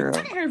check out. I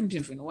ain't heard from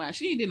Jennifer in a while.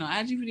 She ain't did no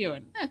IG video or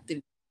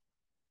nothing.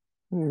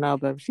 No,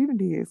 baby, she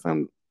did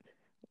some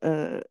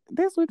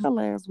this week or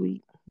last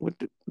week with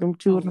them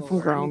children from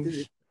Grown.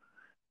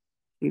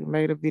 She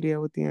made a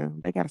video with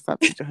them. They gotta stop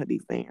teaching her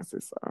these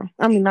dances. So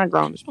I mean, not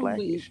Grownish,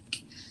 Blackish.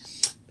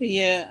 But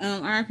yeah,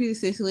 R.I.P. to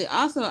Cicely.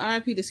 Also,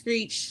 R.I.P. to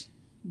Screech.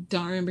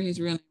 Don't remember his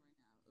real name.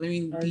 Let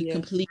me be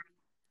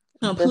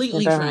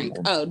completely frank.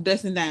 Oh,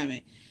 Dustin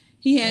Diamond.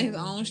 He had his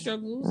own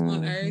struggles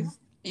on Earth,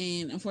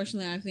 and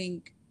unfortunately, I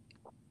think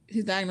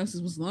his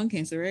diagnosis was lung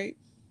cancer, right?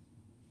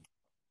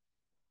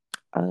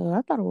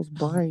 I thought it was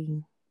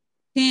brain.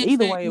 Cancer.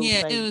 Either way,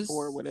 it was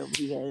for whatever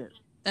he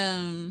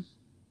had.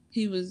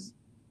 He was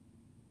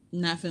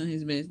not feeling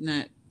his best,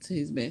 not to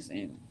his best,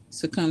 and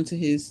succumbed to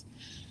his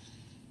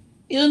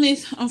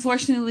illness,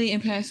 unfortunately,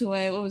 and passed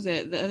away. What was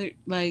that? The other,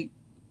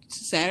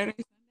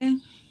 Saturday,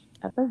 Sunday?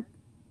 I think.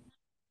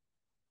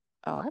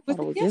 Oh, I thought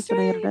it was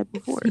yesterday or the day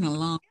before. It's been a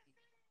long.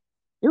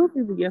 It was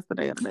either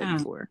yesterday or the day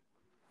before.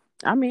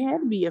 I mean, it had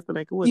to be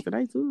yesterday. Cause what,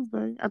 today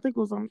Tuesday? I think it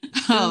was on.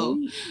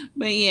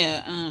 But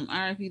yeah,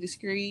 R.I.P. to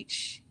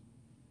Screech.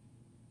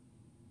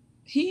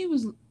 He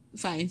was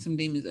fighting some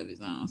demons of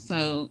his own.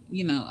 So,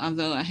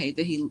 although I hate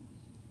that he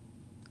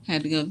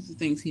had to go through the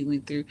things he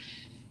went through,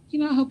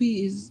 I hope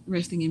he is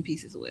resting in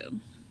peace as well.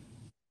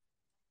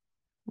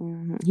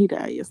 He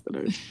died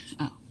yesterday.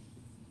 Oh,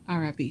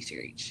 R.I.P.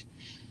 Screech.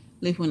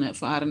 Lift one up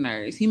for all the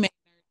nerds. He made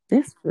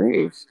that's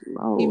fresh.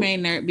 Oh. He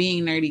made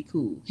being nerdy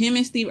cool. Him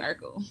and Steve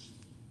Urkel.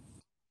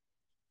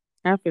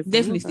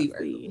 Definitely Steve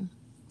Urkel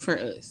for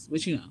us, but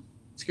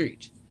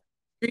Screech.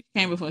 Screech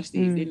came before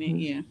Steve, didn't it?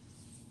 Yeah.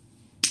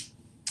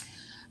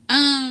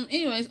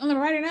 Anyways, on the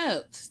writer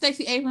note,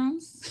 Stacey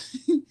Abrams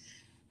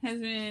has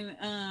been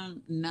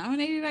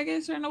nominated, I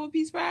guess, for a Nobel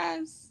Peace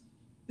Prize.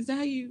 Is that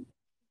how you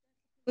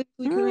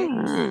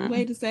correct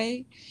way to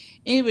say?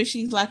 Anyway,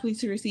 she's likely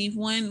to receive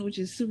one, which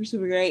is super,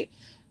 super great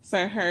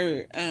for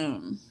her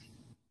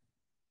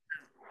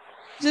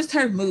just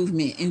her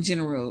movement in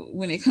general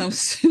when it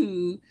comes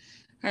to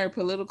her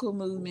political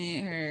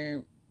movement,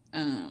 her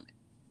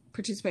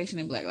participation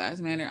in Black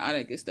Lives Matter, all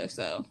that good stuff.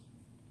 So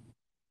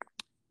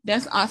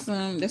that's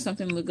awesome. That's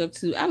something to look up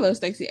to. I love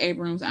Stacey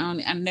Abrams. I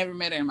never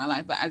met her in my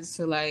life, but I just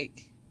feel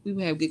like we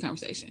would have good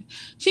conversation.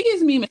 She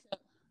gives me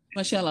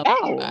Michelle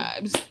Obama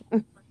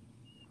vibes.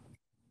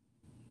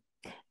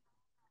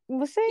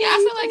 Well, see, yeah, I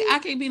feel like I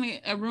can be in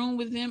a room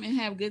with them and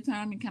have a good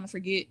time and kind of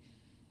forget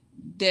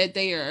that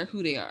they are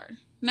who they are.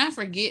 Not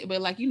forget,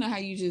 but like, you know how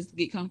you just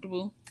get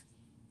comfortable?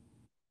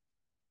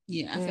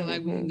 Yeah, I feel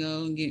like we can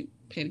go and get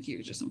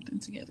pedicures or something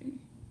together.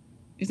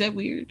 Is that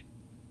weird?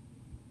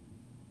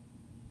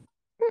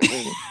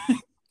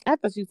 I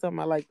thought you were talking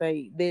about like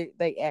they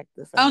act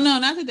the same. Oh no,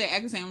 not that they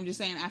act the same. I'm just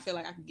saying I feel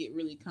like I could get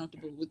really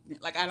comfortable with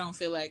it. Like I don't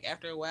feel like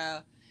after a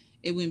while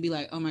it wouldn't be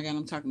like, oh my god,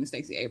 I'm talking to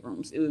Stacey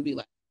Abrams. It would be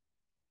like,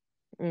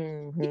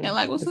 yeah,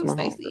 like what's up,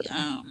 Stacey?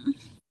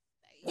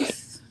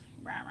 Yes.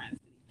 Right.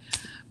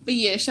 But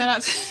yeah, shout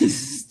out to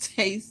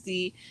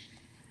Stacey.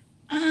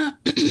 Those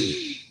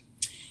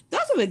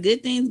are the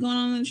good things going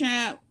on in the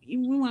trap. We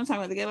want to talk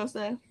about the ghetto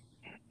stuff.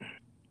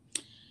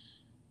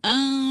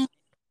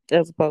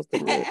 As opposed to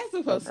what? As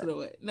opposed to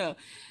what? No,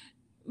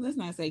 let's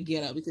not say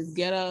ghetto because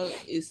ghetto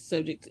is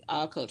subject to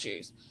all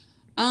cultures.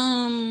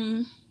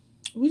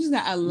 We just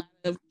got a lot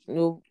of.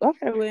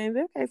 Okay, well in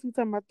that case, we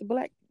talking about the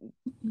black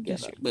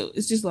ghetto, but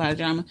it's just a lot of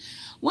drama.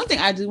 One thing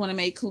I do want to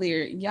make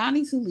clear: y'all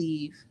need to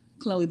leave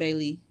Chloe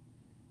Bailey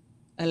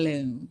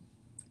alone.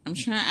 I'm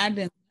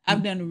trying.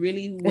 I've done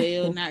really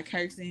well not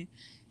cursing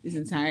this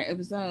entire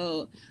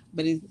episode,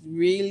 but it's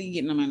really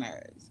getting on my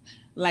nerves.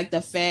 Like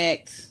the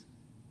fact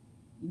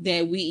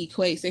that we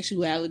equate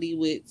sexuality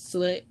with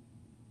slut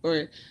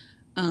or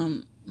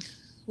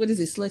what is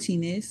it,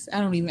 slutiness?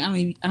 I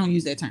don't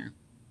use that term.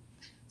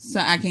 So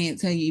I can't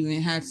tell you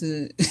even how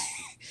to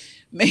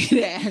make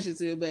that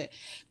adjective, but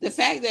the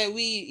fact that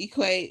we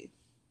equate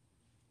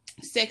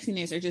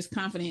sexiness or just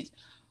confidence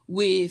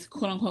with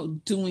quote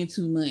unquote doing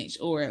too much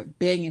or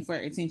begging for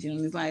attention,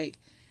 and it's like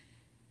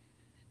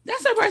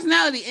that's her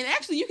personality. And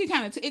actually you can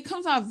kind of it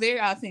comes off very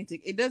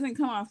authentic. It doesn't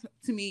come off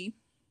to me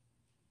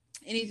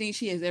anything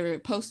she has ever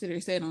posted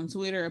or said on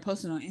Twitter or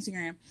posted on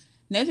Instagram.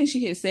 Nothing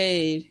she has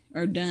said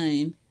or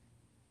done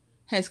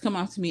has come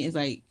off to me as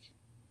like,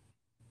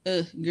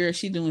 girl,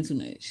 she doing too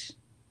much.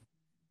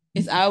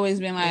 It's always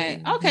been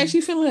like, okay,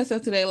 she feeling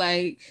herself today.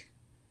 Like,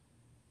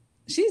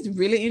 she's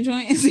really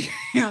enjoying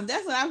Instagram.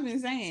 That's what I've been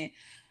saying.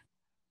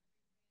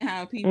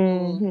 How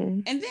people,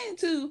 and then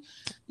too,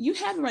 you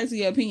have the right to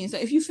your opinion. So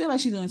if you feel like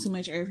she's doing too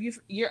much, or if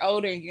you're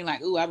older and you're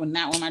like, ooh, I would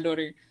not want my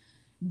daughter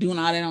doing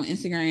all that on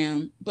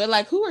Instagram. But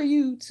like, who are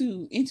you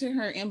to enter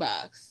her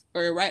inbox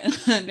or right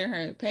under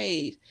her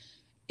page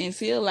and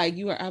feel like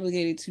you are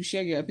obligated to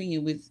share your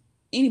opinion with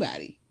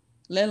anybody,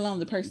 let alone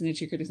the person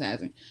that you're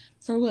criticizing?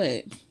 For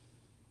what?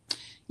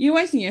 You're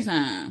wasting your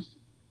time.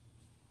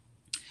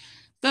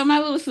 So my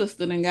little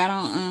sister then got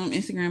on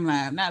Instagram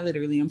Live. Not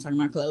literally, I'm talking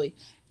about Chloe.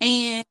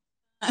 And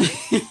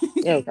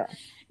okay.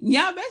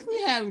 Y'all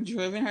basically have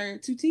driven her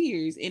to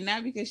tears. And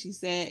not because she's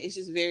sad, it's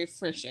just very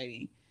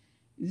frustrating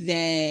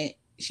that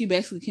she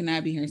basically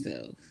cannot be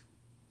herself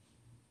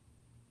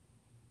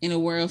in a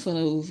world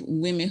full of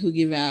women who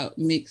give out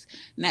mixed.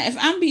 Now, if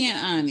I'm being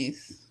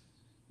honest,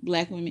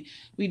 Black women,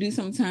 we do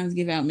sometimes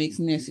give out mixed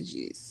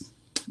messages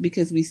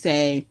because we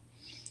say,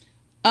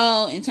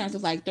 oh, in terms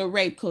of like the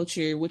rape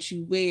culture, what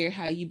you wear,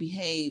 how you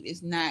behave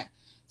is not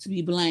to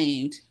be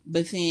blamed.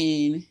 But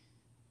then,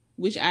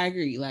 which I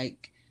agree,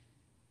 like,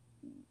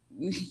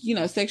 you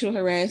know, sexual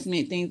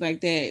harassment, things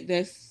like that,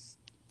 that's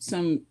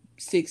some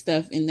sick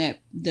stuff in that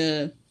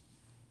the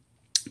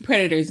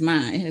predator's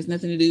mind. It has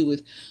nothing to do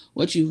with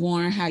what you've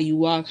worn, how you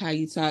walk, how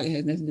you talk. It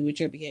has nothing to do with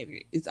your behavior.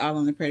 It's all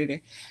on the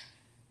predator.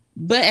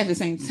 But at the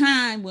same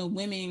time, when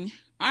women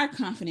are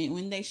confident,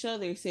 when they show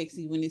they're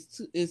sexy, when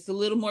it's a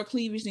little more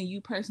cleavage than you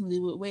personally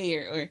would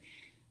wear, or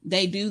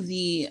they do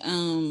the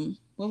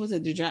what was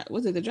it, the drop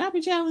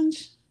it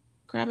challenge,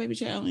 crybaby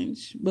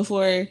challenge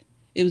before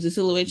it was the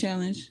silhouette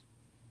challenge.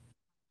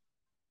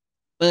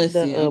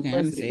 Busted. Okay,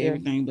 I didn't say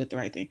everything but the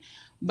right thing.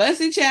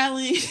 Busted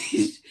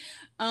challenge,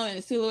 and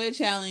the silhouette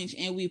challenge,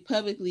 and we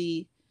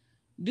publicly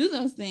do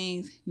those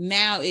things.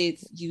 Now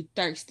it's you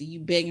thirsty, you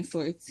begging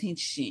for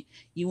attention,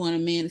 you want a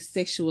man to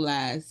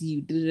sexualize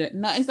you.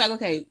 No, it's like,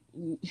 okay,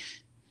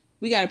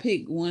 we got to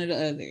pick one or the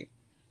other.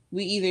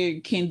 We either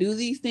can do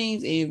these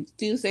things and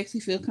feel sexy,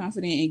 feel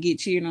confident, and get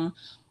cheered on,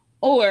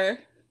 or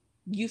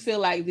you feel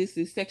like this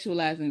is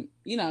sexualizing,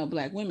 you know,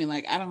 Black women.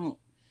 Like, I don't.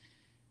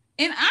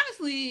 And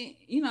honestly,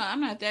 you know,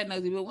 I'm not that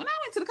nosy, but when I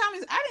went to the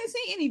comments, I didn't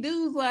see any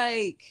dudes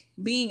like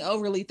being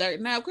overly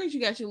thirsty. Now, of course, you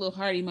got your little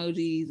heart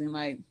emojis and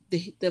like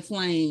the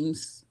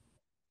flames,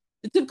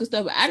 the typical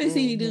stuff. But I didn't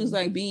see any dudes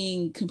like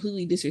being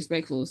completely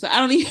disrespectful. So I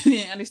don't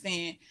even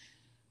understand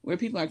where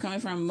people are coming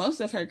from. Most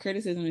of her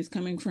criticism is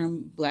coming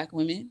from Black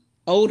women,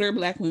 older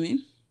Black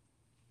women.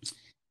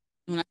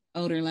 When I say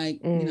older,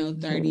 like, you know,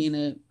 30 and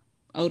up,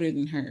 older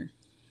than her.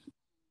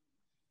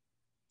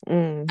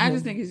 I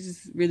just think it's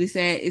just really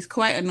sad. It's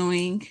quite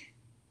annoying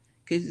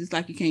because it's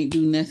like you can't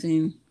do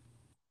nothing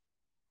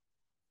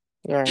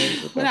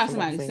without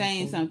somebody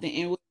saying something.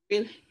 And what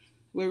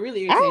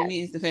really irritated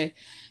me is the fact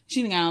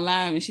she got on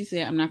live and she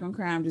said, I'm not gonna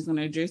cry, I'm just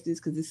gonna address this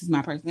because this is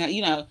my personality,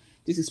 you know,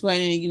 just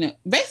explaining, you know,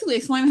 basically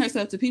explaining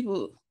herself to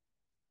people.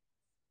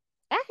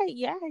 I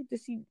hate that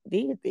she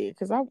did that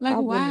because I Like, wouldn't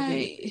have why?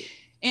 did that.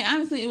 And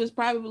honestly, it was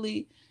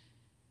probably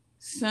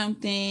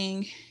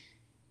something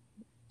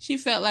she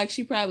felt like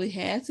she probably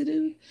had to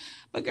do.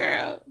 But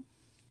girl,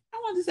 I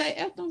want to say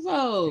F them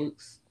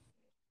folks.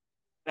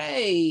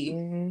 Hey,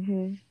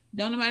 Mm-hmm.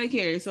 don't nobody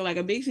care. So like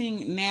a big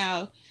thing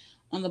now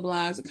on the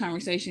blogs, the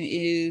conversation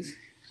is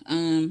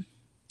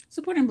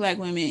supporting Black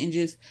women and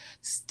just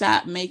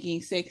stop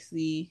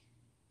sexualizing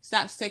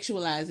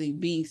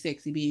being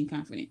sexy, being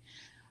confident.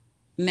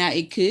 Now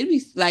it could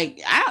be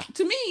like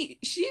to me,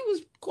 she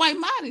was quite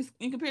modest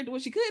in compared to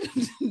what she could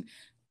have.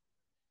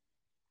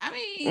 I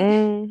mean,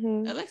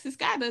 Mm-hmm. Alexis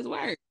Scott does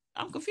work.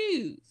 I'm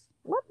confused.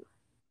 What?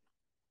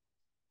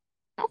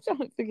 I'm trying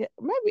to figure.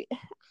 Maybe I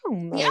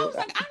don't Yeah, I know. was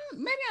like,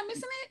 maybe I'm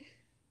missing it.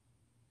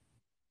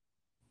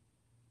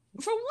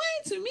 For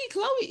one, to me,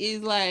 Chloe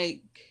is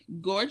like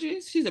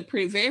gorgeous. She's a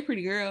very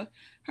pretty girl.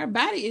 Her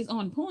body is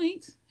on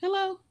point.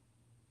 Hello,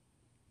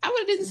 I would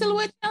have did the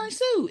silhouette challenge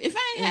too if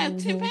I ain't have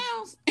 10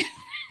 pounds in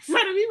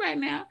front of me right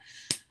now.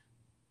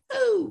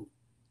 Ooh,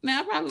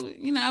 now I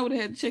probably, I would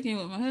have had to check in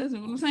with my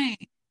husband. What I'm saying,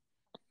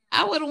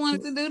 I would have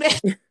wanted to do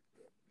that.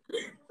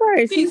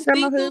 Right, She's she's got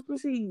no single. husband.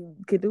 She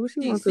can do what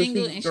she She's wants to.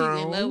 single She's and she's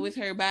in love grown. with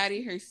her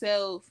body,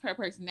 herself, her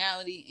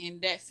personality, and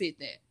that fit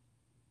that.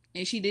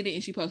 And she did it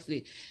and she posted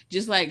it.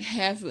 Just like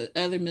half of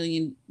other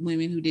million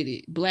women who did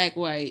it. Black,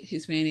 white,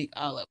 Hispanic,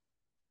 all of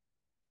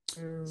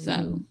them. Mm-hmm.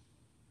 So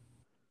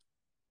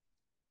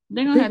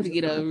they're gonna have to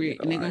get over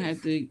it, and they're gonna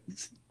have to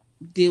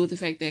deal with the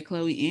fact that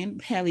Chloe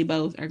and Halle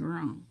both are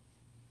grown.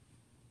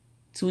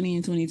 20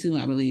 and 22,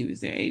 I believe, is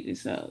their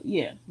ages. So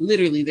yeah,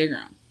 literally they're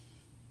grown.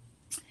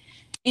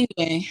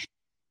 Anyway.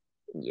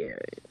 Yeah.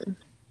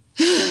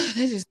 That's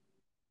just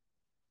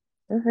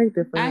I hate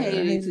that for her. I I hated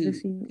it hated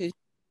that too. she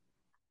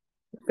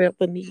felt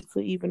the need to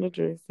even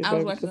address it, I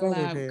was baby, watching because the I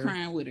wouldn't live have.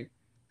 crying with her.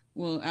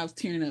 Well, I was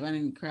tearing up. I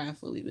didn't cry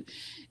fully, but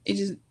it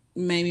just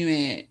made me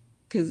mad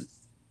because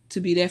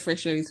to be that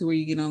frustrated to where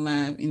you get on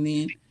live and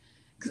then,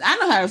 because I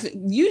know how to feel.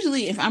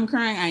 Usually if I'm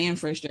crying, I am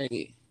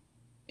frustrated.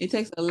 It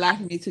takes a lot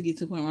for me to get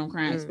to the point where I'm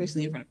crying,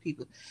 especially in front of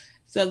people.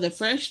 So the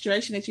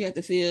frustration that you have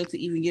to feel to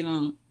even get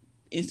on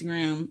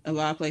Instagram, of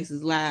all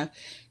places, live,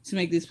 to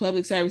make this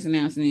public service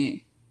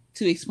announcement,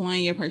 to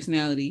explain your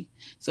personality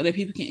so that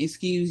people can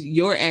excuse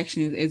your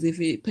actions as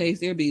if it pays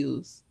their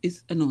bills,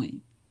 is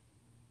annoying.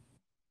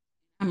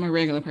 I'm a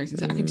regular person,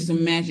 so I can just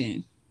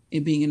imagine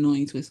it being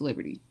annoying to a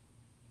celebrity.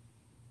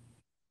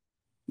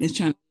 It's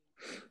trying.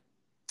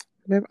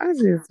 Babe, I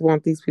just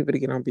want these people to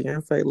get on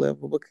Beyonce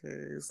level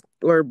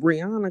or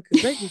Brianna,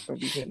 because they just don't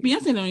be hitting.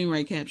 Beyonce don't even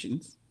write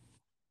captions.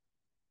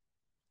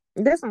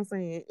 That's what I'm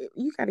saying.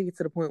 You got to get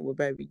to the point where,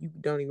 baby, you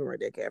don't even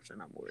write that caption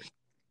no more.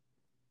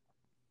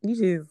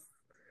 You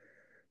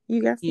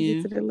got to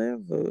get to the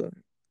level.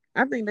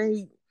 I think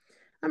they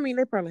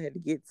probably had to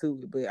get to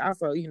it, but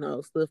also,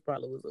 stuff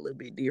probably was a little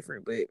bit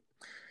different. But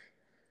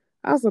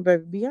also,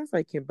 baby,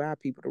 Beyonce can buy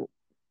people to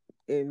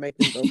and make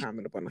them go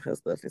comment up on her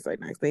stuff and say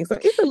nice things. So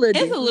it's a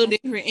little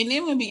different. And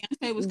then when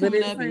Beyonce was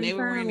coming up and they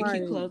were wearing the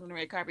cute clothes on the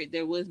red carpet,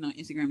 there was no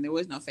Instagram, there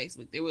was no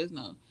Facebook, there was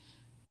no.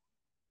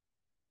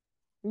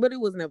 But it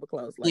was never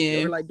close like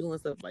that, or like doing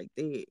stuff like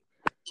that.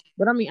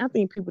 But I mean, I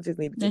think people just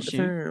need to get the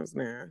times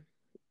now.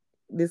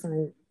 This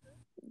ain't.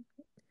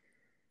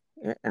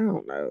 I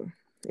don't know.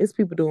 It's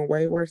people doing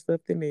way worse stuff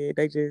than that.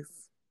 They just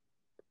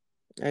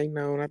ain't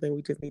known. I think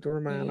we just need to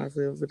remind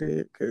ourselves of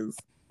that because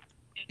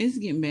it's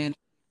getting bad.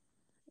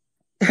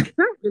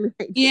 really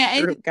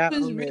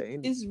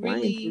it's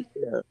really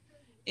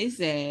it's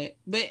sad.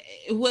 But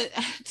what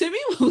to me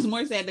what was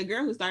more sad, the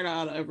girl who started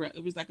all over,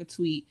 it was like a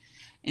tweet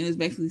and it was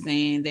basically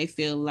saying they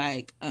feel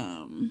like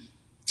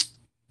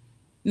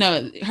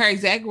no, her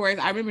exact words,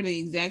 I remember the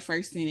exact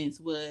first sentence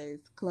was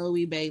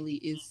Chloe Bailey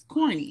is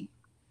corny.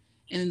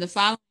 And then the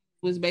following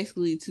was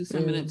basically, to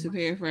sum it up, to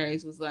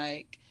paraphrase, was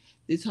like,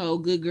 this whole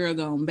good girl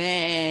gone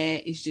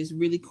bad. It's just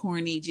really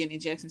corny. Janet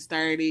Jackson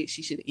started.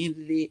 She should have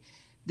ended it.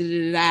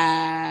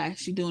 Da-da-da-da.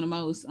 She doing the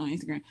most on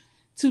Instagram.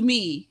 To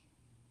me,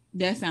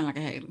 that sounds like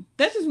a hater.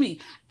 That's just me.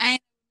 I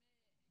ain't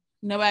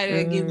nobody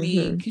that give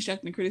me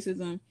constructive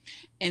criticism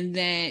and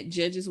that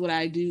judges what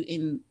I do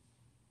and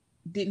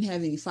didn't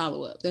have any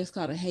follow-up. That's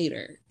called a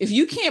hater. If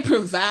you can't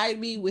provide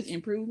me with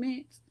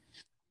improvement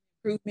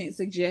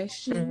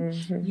suggestion,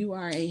 you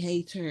are a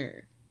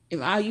hater. If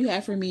all you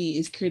have for me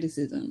is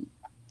criticism,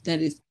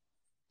 that is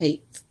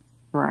hate.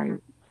 Right.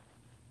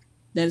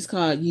 That is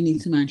called you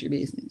need to mind your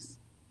business.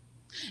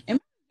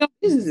 And your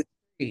business is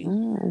free.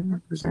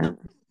 100%.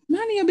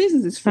 Minding your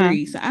business is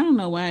free. So I don't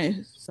know why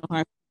it's so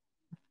hard.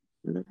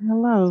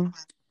 Hello.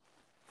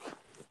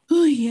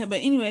 Oh yeah,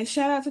 but anyway,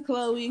 shout out to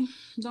Chloe.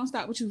 Don't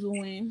stop what you're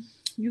doing.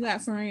 You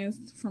got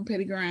friends from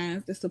Petty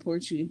Grinds that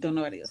support you. Don't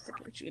nobody else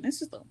support you. And that's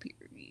just on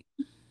period.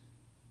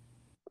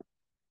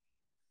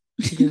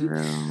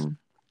 Girl.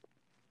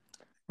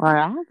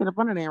 Right, I'll get up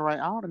under there and write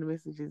all the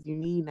messages you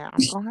need now. I'm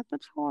going to have to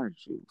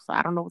charge you. So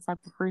I don't know what type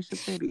of friendship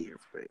that is,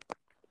 but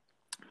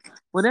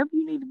whatever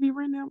you need to be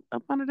written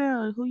up under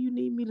there, who you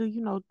need me to, ain't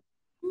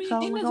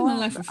nothing in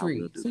life for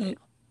free. So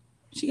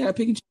she got to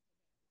pick and choose.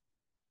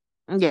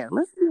 Yeah,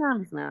 let's be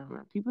honest now.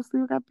 People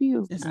still got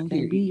bills. That's I on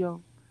can't be period.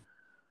 your.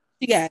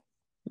 You got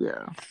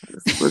Yeah.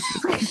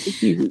 Let's just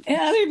keep it. in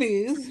other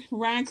news,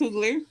 Ryan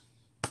Coogler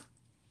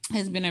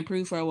has been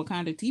approved for a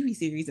Wakanda TV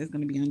series that's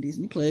going to be on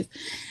Disney Plus.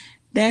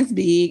 That's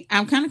big.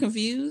 I'm kind of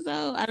confused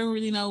though. I don't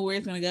really know where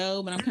it's going to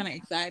go, but I'm kind of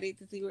excited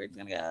to see where it's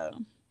going to go.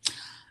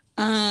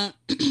 I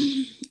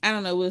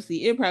don't know. We'll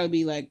see. It'll probably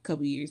be like a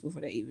couple years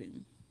before that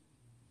even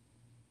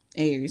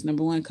airs.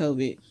 Number one,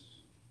 COVID.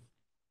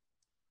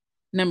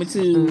 Number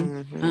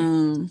two,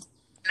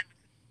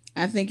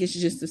 I think it's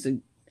just a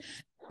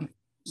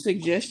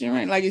suggestion,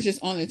 right? Like it's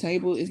just on the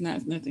table. It's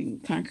not nothing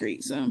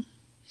concrete. So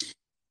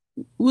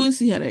we'll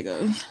see how that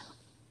goes.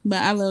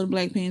 But I love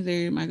Black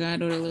Panther. My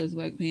goddaughter loves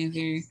Black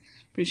Panther.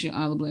 Pretty sure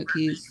all the black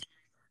kids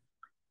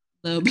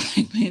love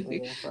Black Panther.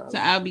 Yeah, so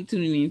I'll be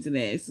tuning into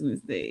that as soon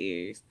as that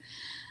airs.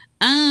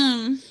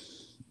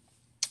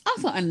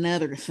 Also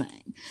another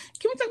thing.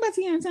 Can we talk about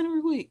Tiana Turner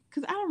real quick?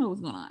 Because I don't know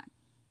what's going on.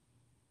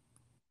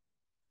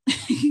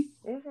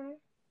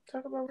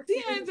 Talk about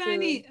Tiana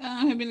Turner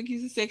have been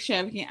accused of sex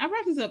trafficking. I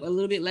brought this up a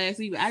little bit last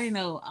week, but I didn't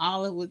know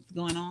all of what's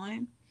going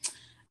on.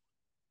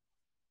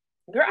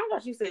 Girl, I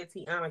thought you said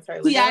Tiana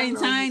Taylor. Tiana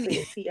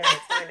Tiny.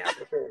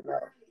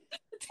 Tiana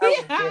Tiny.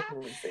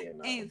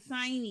 And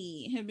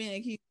Tiny have been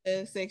accused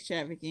of sex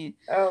trafficking.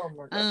 Oh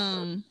my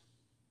god.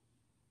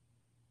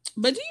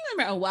 But do you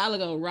remember a while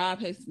ago Rob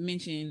has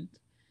mentioned?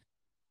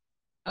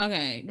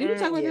 Okay, did we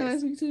talk about that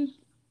last week too?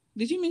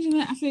 Did you mention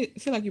that? I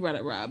feel like you brought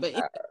up Rob, but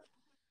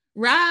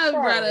Rob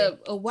brought up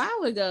a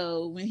while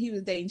ago when he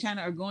was dating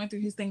China or going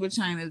through his thing with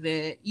China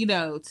that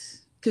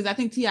because I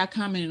think T.I.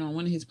 commented on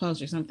one of his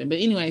posts or something. But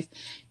anyways,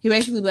 he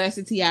basically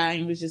blasted T.I.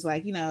 and was just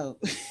like, Yeah,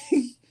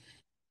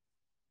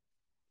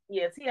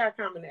 T.I.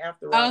 commented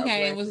after Rob.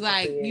 Okay, it was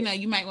like,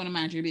 you might want to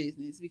mind your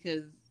business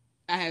because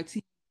I have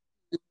T.I.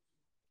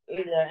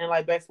 Yeah, and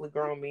like basically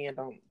grown men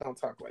don't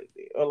talk like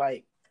that. Or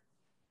like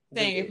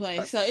stay in your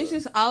place. So it's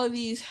just all of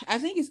these, I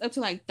think it's up to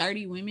like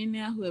 30 women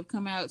now who have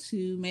come out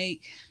to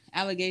make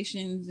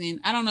allegations. And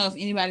I don't know if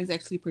anybody's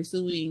actually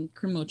pursuing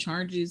criminal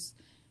charges.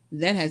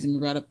 That hasn't been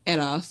brought up at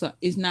all. So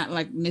it's not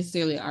like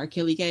necessarily an R.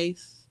 Kelly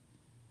case.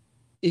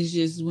 It's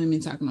just women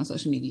talking on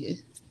social media.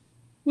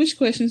 Which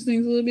questions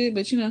things a little bit,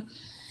 but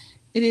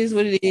it is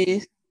what it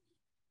is.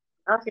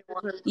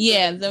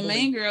 Yeah, the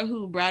main girl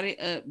who brought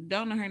it up,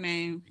 don't know her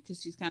name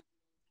because she's kind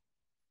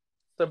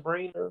of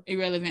Sabrina.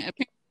 Irrelevant. I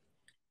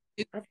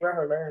forgot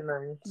her last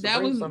name.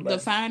 That was somebody.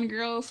 The fine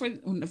girl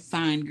the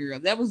fine girl.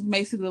 That was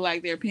basically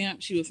like their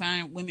pimp. She would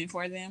find women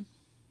for them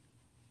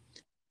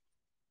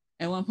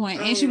at one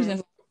point, and she was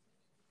in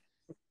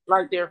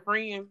like their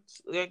friend.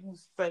 Like you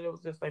said, it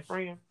was just their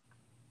friend.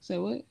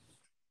 So what?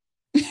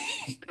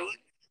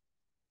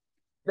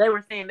 They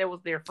were saying that was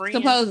their friend.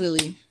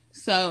 Supposedly.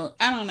 So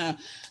I don't know,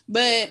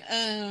 but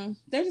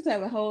they just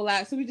have a whole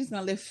lot. So we're just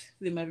gonna lift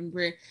them up in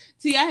prayer.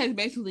 T.I. has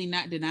basically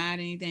not denied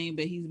anything,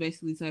 but he's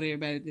basically told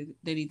everybody that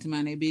they need to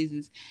mind their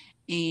business.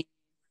 And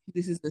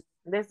that's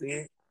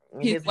it.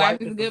 His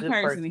wife is a good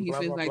person, and he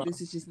feels like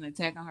this is just an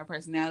attack on her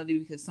personality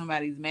because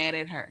somebody's mad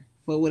at her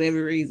for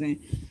whatever reason.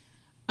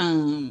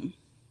 That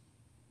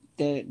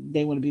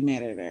they want to be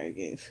mad at her. I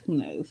guess who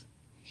knows.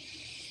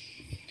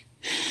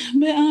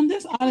 But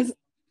that's all. I just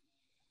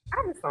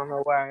don't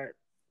know why.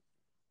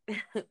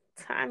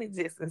 Tiny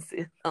just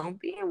insists on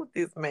being with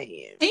this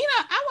man. And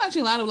I watch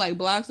a lot of like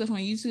blog stuff on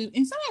YouTube,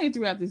 and somebody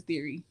threw out this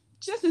theory.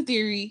 Just a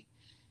theory.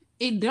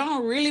 It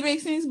don't really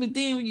make sense, but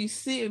then when you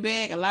sit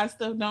back, a lot of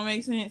stuff don't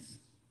make sense.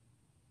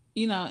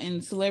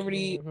 In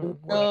celebrity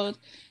world.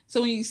 So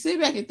when you sit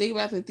back and think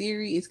about the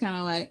theory, it's kind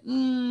of like,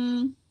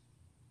 maybe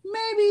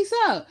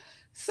so.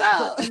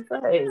 So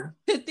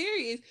the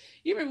theory is,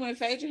 you remember when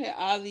Phaedra had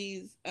all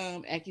these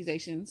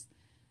accusations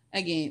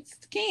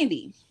against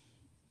Candy?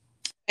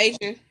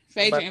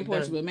 Phaedra in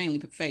Portugal, mainly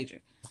Phaedra.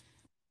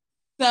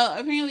 So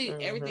apparently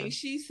everything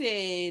she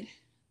said,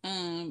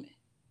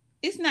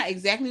 it's not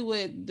exactly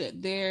what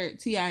their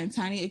T.I. and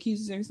Tiny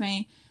accusers are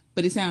saying,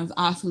 but it sounds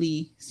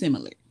awfully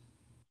similar.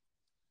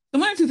 So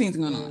one or two things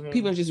going on.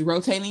 People are just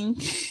rotating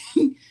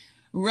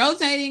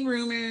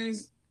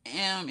rumors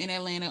in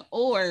Atlanta,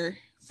 or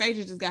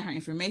Phaedra just got her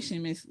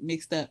information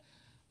mixed up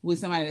with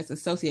somebody that's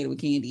associated with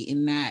Candy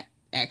and not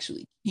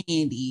actually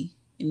Candy,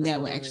 and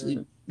that would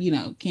actually,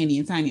 Candy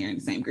and Tiny are in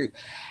the same group.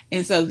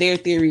 And so their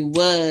theory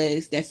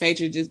was that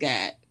Phaedra just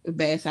got the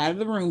bad side of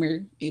the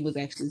rumor. It was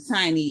actually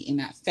Tiny and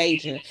not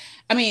Phaedra.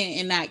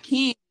 And not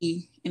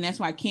Candy. And that's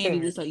why Candy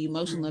was so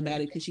emotional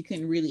about it, because she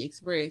couldn't really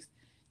express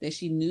that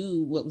she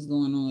knew what was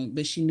going on,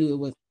 but she knew it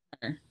wasn't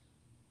her.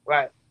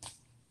 Right.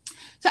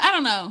 So I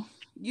don't know.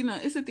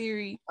 It's a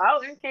theory.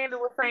 Oh, and Candy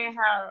was saying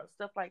how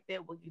stuff like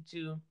that will get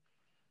you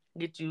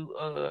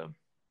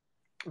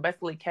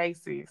basically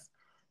cases,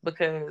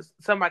 because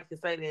somebody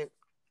could say that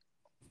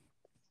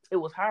it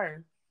was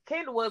her.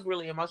 Candy was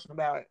really emotional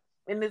about it.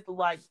 And it's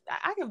like,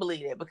 I can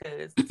believe that,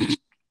 because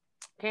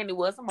Candy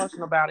was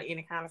emotional about it, and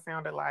it kind of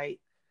sounded like,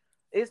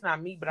 it's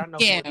not me, but I know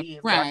who it is,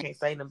 right. So I can't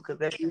say them, because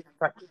that's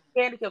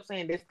Candy kept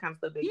saying this kind of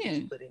stuff that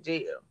you put in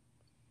jail.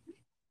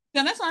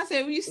 So that's why I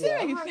said when you sit Yeah,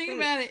 back and I think see.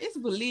 about it, it's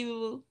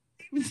believable.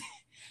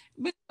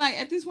 But like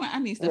at this point, I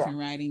need stuff Yeah. in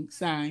writing,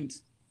 signed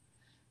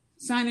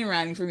in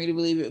writing for me to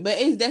believe it. But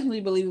it's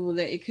definitely believable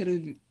that it could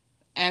have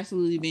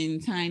absolutely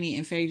been Tiny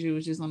and Phaedra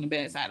was just on the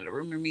bad side of the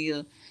rumor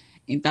mill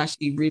and thought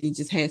she really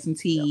just had some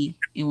tea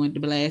and wanted to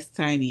blast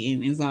Tiny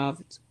and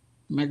involved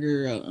my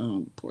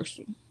girl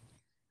Portia.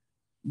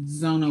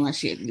 Don't know why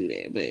she had to do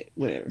that, but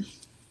whatever.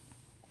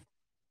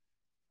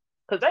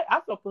 Because they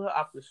also put her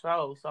off the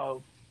show,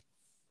 so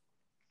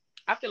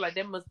I feel like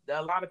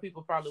a lot of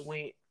people probably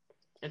went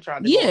and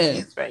tried to go Yeah,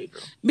 against Phaedra.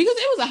 because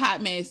it was a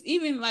hot mess.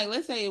 Even like,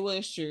 let's say it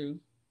was true.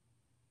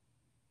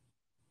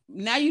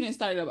 Now you didn't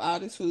start up all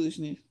this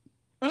foolishness,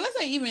 or let's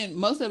say even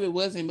most of it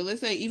wasn't, but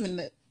let's say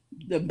even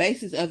the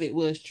basis of it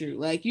was true.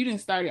 Like you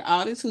didn't started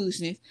all this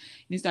foolishness,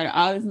 you started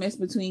all this mess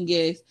between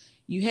guests.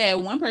 You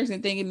had one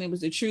person thinking it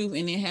was the truth,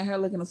 and then had her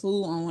looking a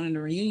fool on one of the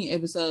reunion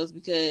episodes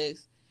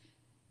because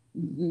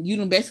you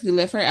done basically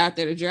left her out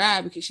there to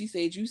dry because she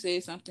said you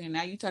said something, and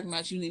now you talking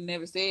about you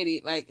never said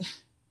it. Like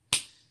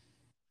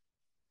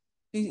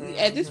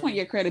at this point,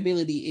 your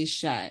credibility is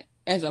shot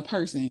as a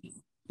person.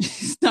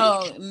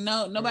 So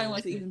nobody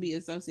wants to even be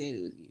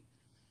associated with you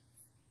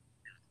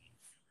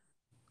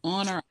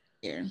on or off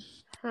here.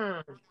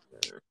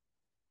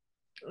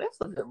 That's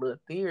a good little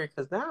theory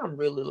because now I'm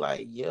really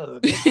like, yeah,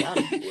 that's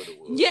gotta be what it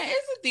was. Yeah,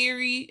 it's a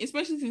theory,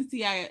 especially since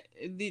T.I.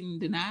 didn't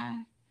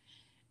deny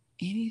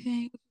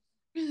anything.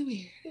 Really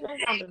weird. She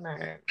ain't gonna deny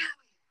it.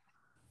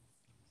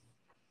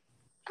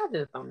 I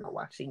just don't know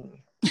why she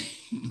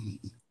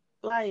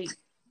like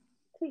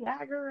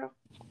T.I. girl.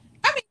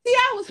 I mean,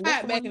 T.I. was This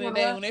hot the back one in you the wanna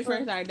day watch when they for?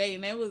 first started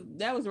dating.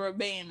 That was Rubber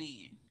Band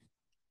Man.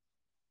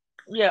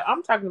 Yeah,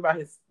 I'm talking about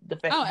the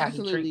fact Oh, how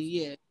absolutely,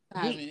 he treats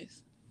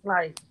hotness.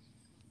 like,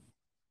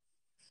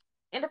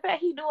 and the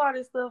fact he do all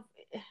this stuff.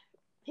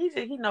 He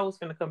knows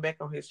gonna come back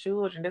on his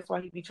children. That's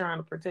why he be trying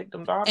to protect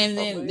them daughters And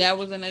so then much. that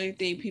was another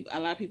thing. A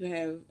lot of people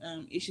have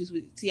issues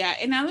with T.I.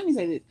 And now let me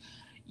say this: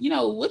 you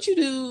know what you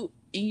do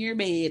in your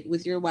bed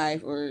with your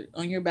wife or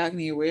on your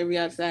balcony or wherever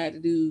y'all decide to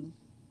do,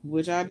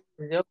 which y'all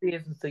It's your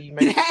business until you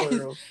make it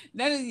clear.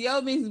 that is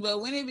your business.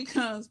 But when it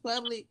becomes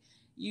public,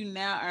 you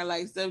now are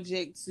like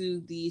subject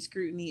to the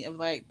scrutiny of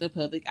like the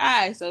public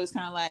eye. So it's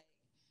kind of like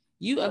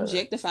you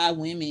objectify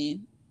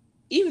women,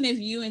 even if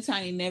you and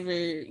Tiny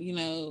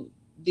never,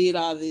 did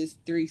all this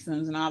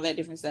threesomes and all that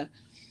different stuff.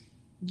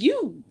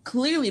 You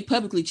clearly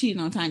publicly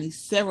cheated on Tiny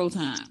several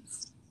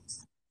times.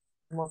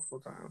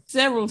 Multiple times.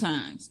 Several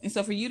times. And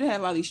so for you to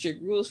have all these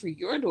strict rules for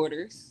your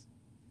daughters,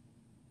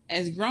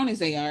 as grown as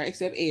they are,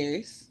 except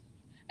heirs,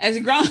 as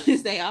grown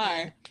as they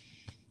are,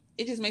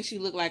 it just makes you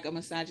look like a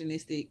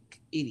misogynistic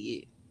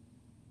idiot.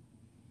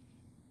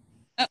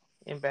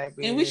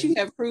 In which you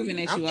have proven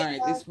that you are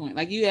at this point.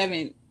 Like you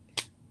haven't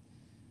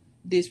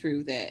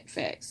disproved that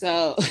fact.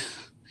 So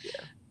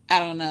I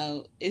don't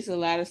know. It's a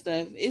lot of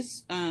stuff.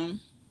 It's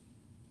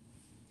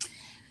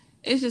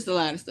just a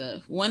lot of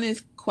stuff. One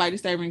is quite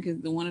disturbing because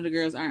one of the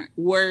girls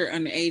were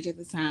underage at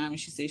the time, and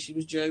she said she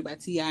was drugged by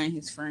T.I. and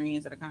his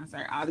friends at a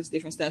concert. All this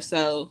different stuff.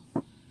 So,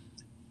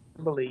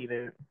 believe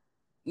it.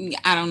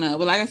 I don't know,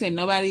 but like I said,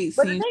 nobody.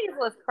 But the thing is,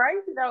 what's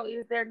crazy though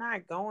is they're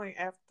not going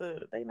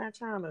after. They're not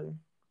trying to.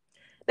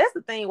 That's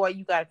the thing why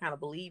you gotta kind of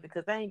believe it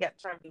because they ain't got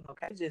to try to be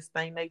okay. Just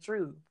think they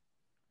true.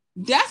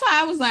 That's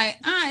why I was like,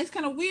 it's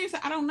kind of weird. So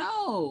I don't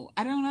know.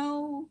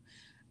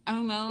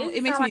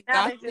 It makes me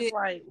now they just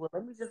like, well,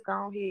 let me just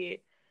go ahead.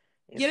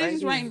 They're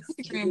just writing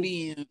Instagram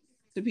DMs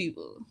to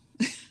people.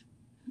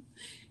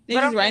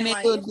 They're just writing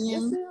their little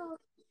DMs.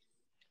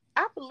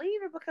 I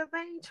believe it because they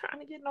ain't trying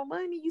to get no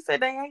money. You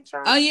said they ain't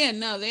trying. Oh yeah,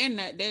 no, they're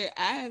not.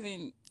 I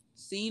haven't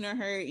seen or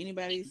heard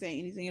anybody say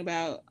anything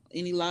about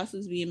any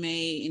lawsuits being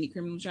made, any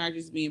criminal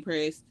charges being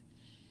pressed,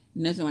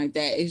 nothing like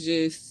that. It's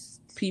just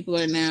people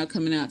are now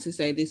coming out to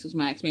say this was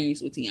my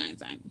experience with T.I. and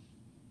Tiny.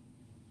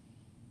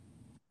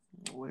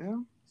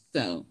 Well,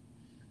 so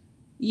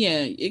yeah,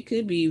 it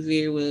could be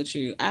very well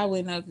true. I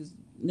wouldn't know because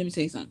let me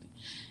tell you something.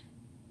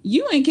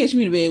 You ain't catch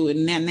me to bed with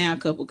now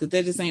couple because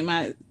that just ain't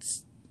my,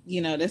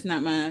 that's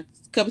not my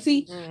cup of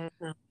tea.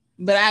 Mm-hmm.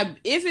 But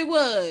if it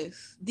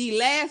was the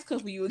last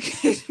couple you would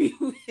catch me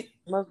with,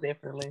 most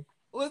definitely.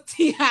 With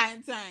T.I.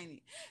 and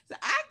Tiny. So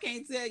I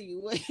can't tell you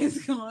what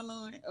is going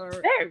on. Or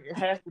there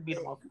has to be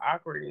the most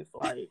awkward. It's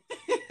like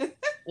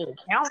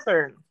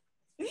encounter.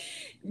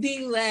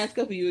 The last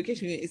couple you would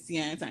catch me is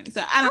T.I. and Tiny.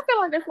 So I feel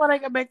like that's why they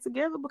got back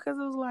together because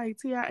it was like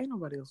T.I. ain't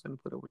nobody else gonna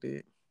put up with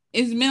it.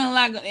 It's been a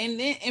lot, and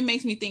then it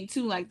makes me think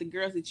too. Like the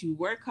girls that you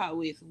were caught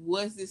with,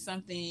 was this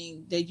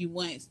something that you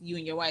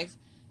and your wife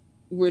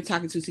were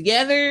talking to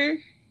together,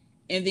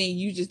 and then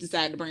you just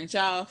decided to branch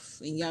off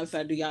and y'all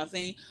decided to do y'all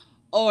thing,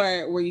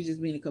 or were you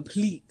just being a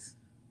complete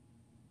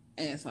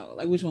asshole?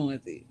 Like which one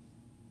was it?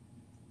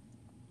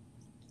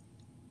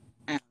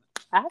 I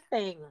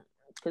think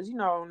because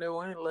on that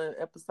one little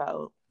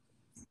episode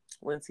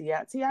when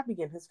T.I. be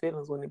getting his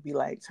feelings when it be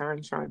like trying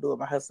to do it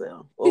by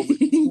herself or with,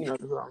 this is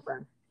what I'm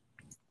saying.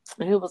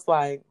 And he was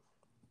like,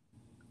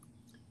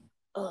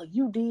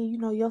 you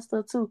did, your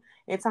stuff too.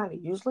 And Tiny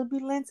usually be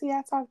Lindsay.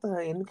 I talk to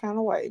her any kind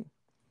of way.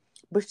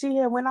 But she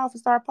had went off and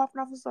started popping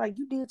off and was like,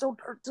 you did your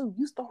dirt too.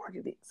 You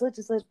started it. Such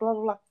and such, blah,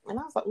 blah, blah. And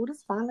I was like, oh,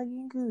 this finally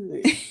getting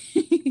good.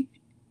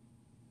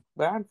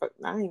 But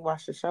I ain't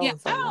watched the show Yeah, in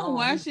so I don't long.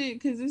 watch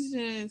it because it's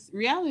just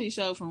reality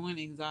show for one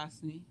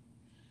exhausts me.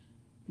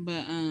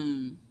 But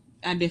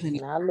I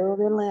definitely. I love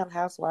Atlanta,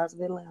 Housewives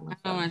of Atlanta.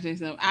 I don't watch that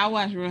stuff. I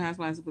watch Real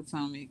Housewives of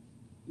Potomac.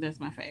 That's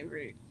my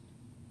favorite.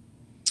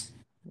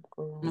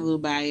 I'm a little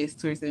biased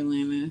towards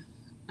Atlanta.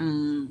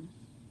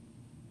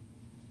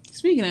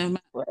 Speaking of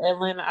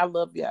Atlanta, I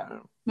love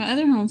y'all. My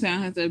other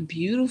hometown has a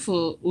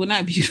beautiful, well,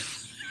 not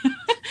beautiful.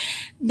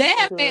 They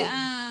have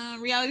a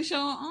reality show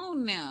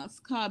on now. It's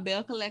called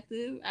Bell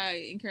Collective.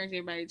 I encourage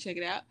everybody to check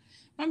it out.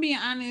 If I'm being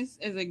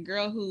honest, as a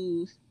girl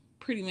who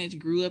pretty much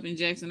grew up in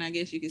Jackson, I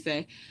guess you could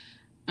say,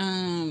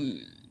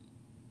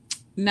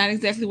 not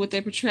exactly what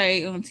they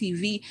portray on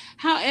TV.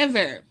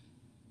 However,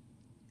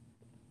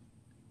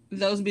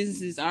 those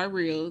businesses are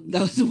real.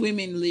 Those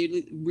women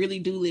really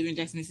do live in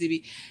Jackson,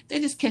 Mississippi. They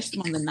just catch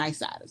them on the nice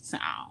side of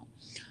town,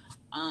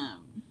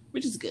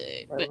 which is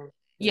good. But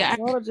yeah, I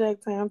go to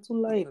Jacktown too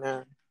late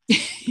now.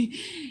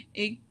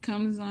 It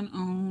comes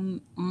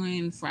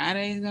on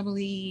Fridays, I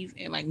believe,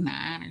 at like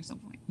 9 or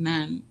something, like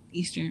 9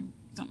 Eastern,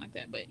 something like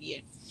that. But yeah,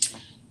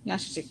 y'all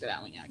should check that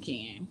out when y'all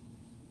can.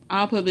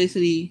 All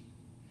publicity.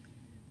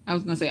 I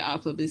was gonna say all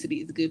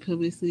publicity is good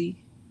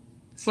publicity.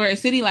 For a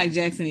city like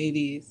Jackson, it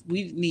is.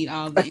 We need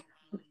all the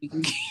we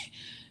can get,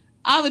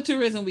 all the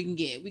tourism we can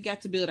get. We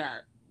got to build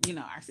our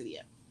city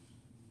up.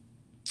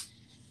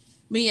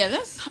 But yeah,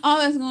 that's all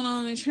that's going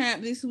on in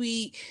Trap this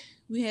week.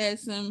 We had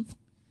some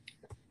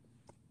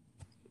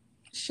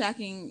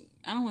shocking,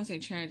 I don't want to say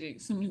tragic,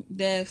 some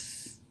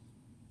deaths,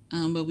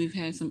 but we've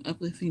had some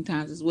uplifting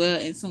times as well,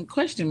 and some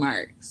question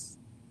marks.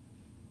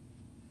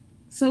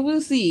 So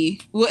we'll see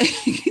what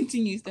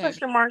continues to happen.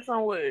 Question marks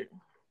on what?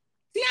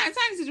 See, our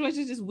tiny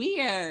situation is just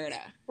weird.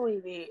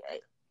 Sweetie,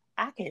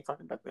 I can't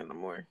talk about that no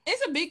more.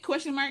 It's a big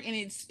question mark, and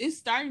it's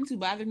starting to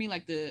bother me,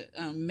 like the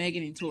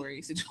Megan and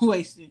Tory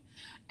situation.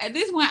 At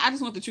this point, I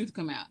just want the truth to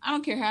come out. I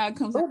don't care how it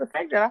comes out. The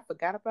fact that I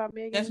forgot about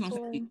Megan That's and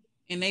what I'm saying.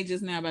 And they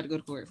just now about to go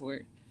to court for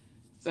it.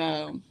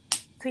 So,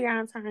 Tia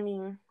and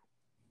Tiny,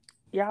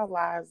 y'all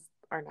lives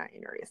are not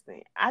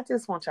interesting. I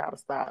just want y'all to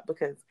stop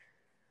because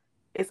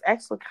it's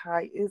actually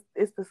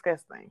it's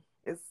disgusting.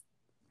 It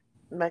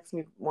makes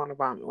me want to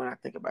vomit when I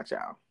think about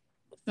y'all.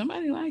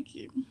 Somebody like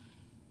you.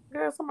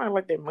 Yeah, somebody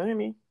like that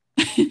money.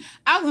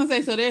 I was gonna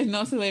say, so there's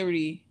no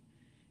celebrity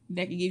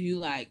that can give you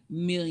like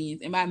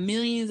millions, and by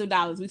millions of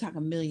dollars, we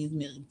talking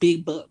millions,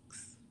 big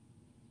bucks.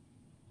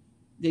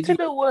 To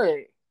do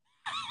what?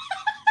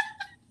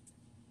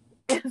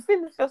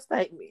 Finish your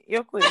statement.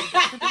 Your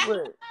question. To do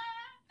what?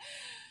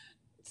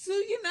 To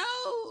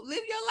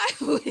live your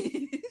life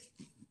with.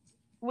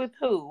 With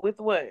who? With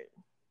what?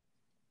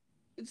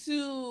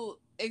 To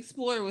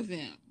explore with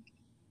them.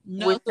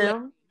 No, with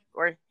them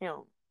or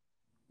him?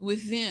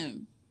 With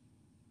them.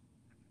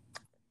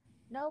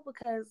 No,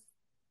 because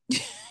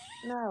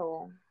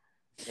no.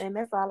 And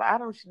that's all. I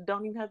don't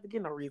even have to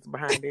get no reason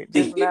behind it.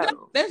 Just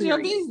no. That's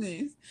your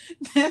business.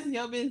 That's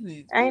your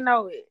business. Ain't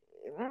no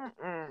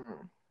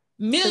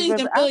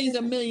millions and billions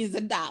and millions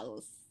of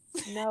dollars.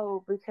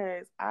 No,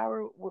 because I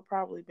would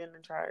probably been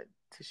and tried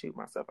to shoot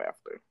myself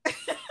after.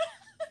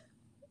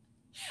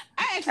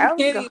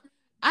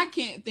 I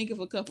can't think of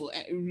a couple.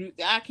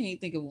 I can't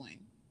think of one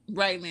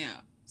right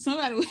now.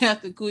 Somebody would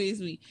have to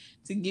quiz me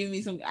to give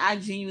me some. I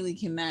genuinely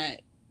cannot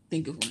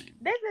think of one.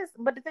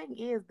 But the thing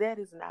is, that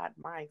is not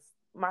my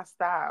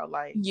style.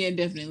 Like, yeah,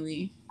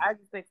 definitely. I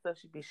just think stuff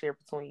should be shared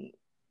between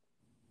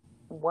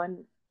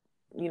one,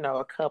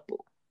 a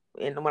couple.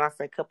 And when I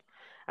say couple,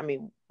 I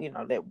mean,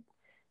 that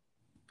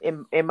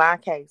in my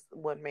case,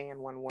 one man,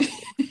 one woman.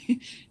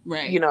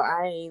 Right.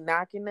 I ain't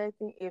knocking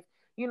nothing. If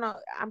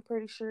I'm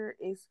pretty sure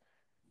it's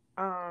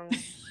I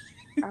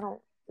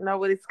don't know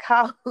what it's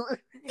called, but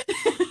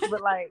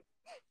like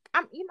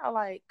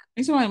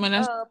it's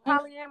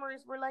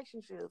polyamorous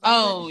relationships.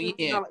 Oh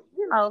yeah,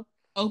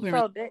 open.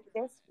 So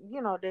there's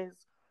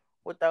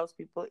what those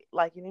people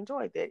like and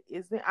enjoy. That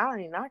isn't. I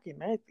ain't knocking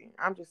nothing.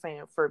 I'm just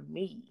saying for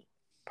me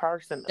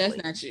personally, that's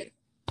not you.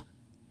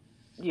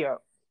 Yeah.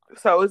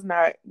 So it's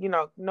not.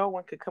 No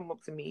one could come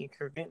up to me and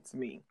convince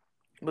me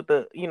with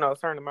a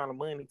certain amount of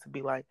money to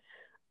be like,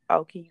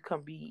 oh, can you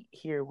come be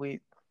here with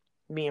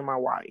me and my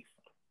wife?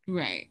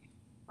 Right.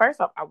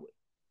 First off, I would.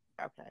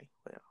 Okay,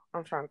 well,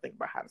 I'm trying to think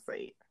about how to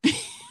say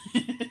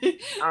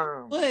it.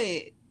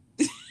 What?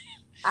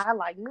 I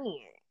like men.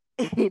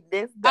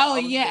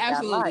 Absolutely,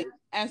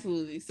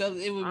 absolutely. So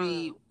it would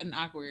be an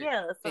awkward.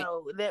 Yeah,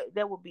 so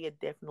that would be a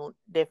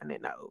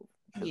definite no.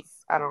 Yeah.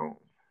 I don't.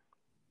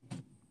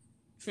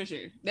 For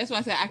sure. That's why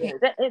I said I can't.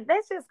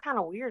 That's just kind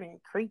of weird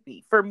and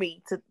creepy for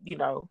me to,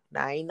 now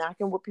I ain't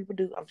knocking what people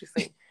do. I'm just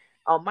saying,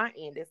 on my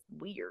end, it's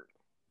weird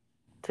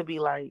to be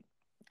like,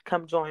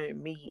 come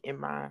join me in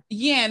my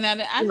Yeah, now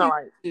that I you know, think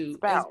like too as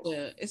spouse.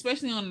 well,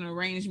 especially on an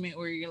arrangement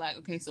where you're like,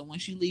 okay, so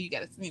once you leave, you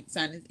got to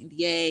sign this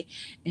NDA,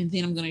 and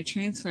then I'm going to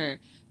transfer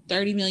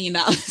 $30 million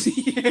a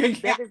year.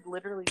 That is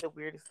literally the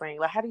weirdest thing.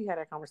 Like, how do you have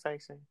that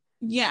conversation?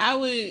 Yeah, I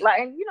would.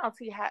 Like, and you know,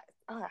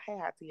 I hate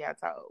how T.I.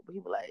 told, but he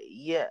was like,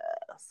 yeah,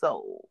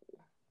 so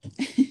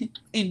we're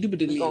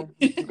Indubitably. gonna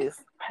get you this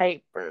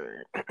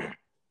paper.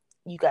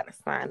 You gotta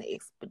sign it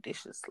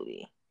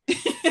expeditiously.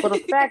 For the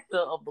factor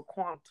of the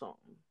quantum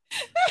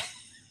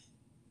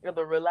or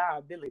the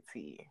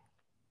reliability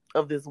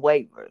of this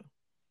waiver.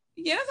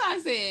 Yeah, that's how I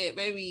said,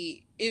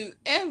 baby. If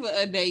ever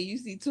a day you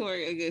see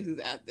Tori Augustus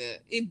out there,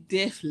 it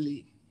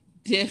definitely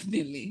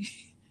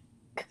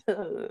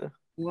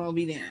won't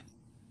be them.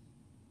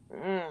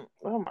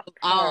 Oh my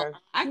gosh.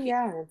 I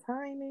and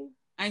Tiny.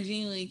 I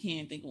genuinely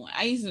can't think of one.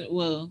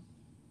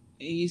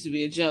 It used to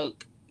be a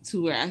joke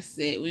to where I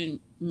said when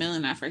Mel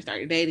and I first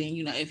started dating,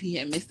 you know, if he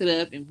had messed it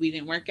up and we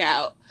didn't work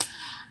out,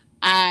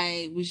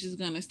 I was just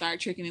gonna start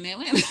tricking in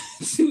Atlanta.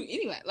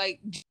 Anyway, like,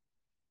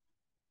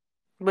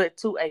 but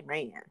to a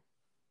man.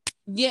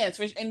 Yes,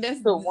 and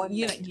that's to one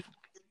you man. know,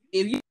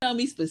 if you know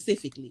me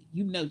specifically,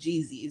 you know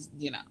Jeezy is,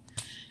 you know,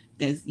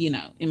 that's, you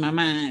know, in my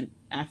mind,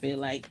 I feel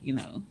like, you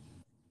know,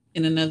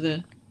 in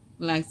another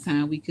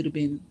lifetime we could have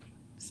been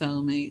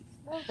soulmates.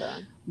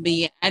 Okay. But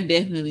yeah, I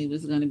definitely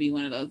was gonna be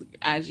one of those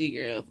IG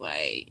girls,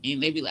 like,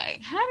 and they'd be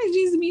like, "How did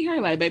Jesus meet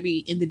her?" Like, baby,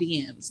 in the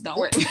DMs. Don't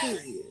worry.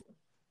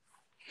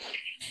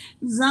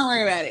 Don't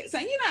worry about it. So,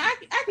 you know,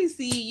 I can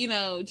see, you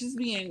know, just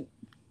being.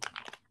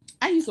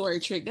 I used the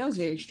word trick. That was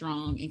very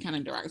strong and kind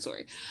of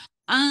derogatory.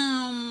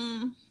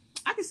 I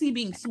can see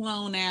being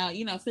flown out,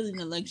 you know, feeling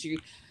the luxury.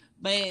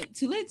 But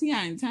to let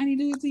T.I. and Tiny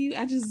do it to you,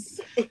 I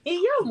just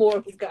your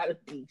morals gotta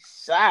be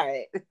shot.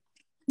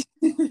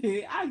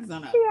 I just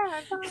don't know.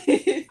 Yeah,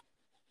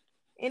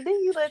 and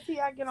then you let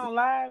T.I. get on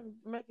live,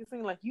 make it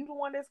seem like you the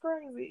one that's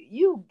crazy.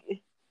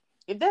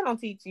 If that don't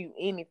teach you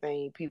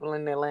anything, people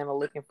in Atlanta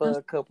looking for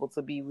a couple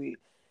to be with,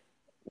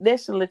 that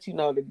should let you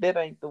know that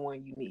ain't the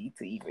one you need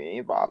to even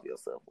involve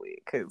yourself with.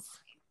 Cause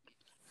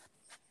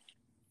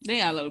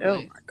they all over the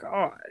place. Oh my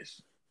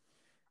gosh,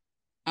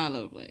 all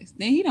over the place.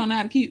 Then he don't know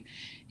how to keep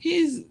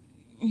his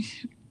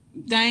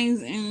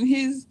things in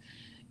his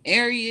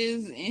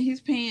areas in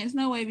his pants.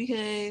 No way,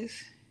 because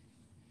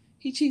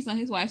he cheats on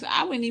his wife. So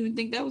I wouldn't even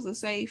think that was a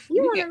safe.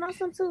 You want to know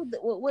something too?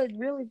 What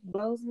really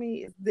blows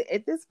me is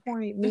at this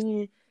point,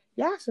 man,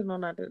 y'all should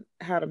know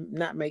how to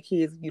not make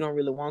kids if you don't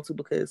really want to,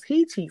 because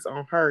he cheats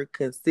on her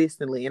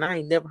consistently, and I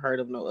ain't never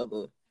heard of no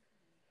other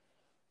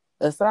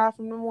aside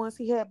from the ones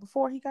he had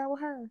before he got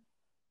with her.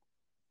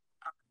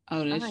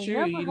 Oh, that's true.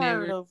 I ain't never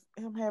heard of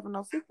him having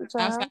no secret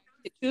child.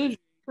 Children.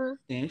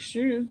 That's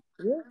true.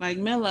 Yeah. Like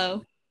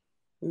Mello.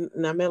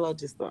 Now Mello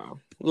just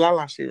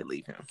Lala should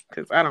leave him,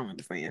 because I don't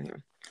understand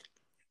him.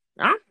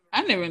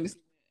 I never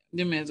understood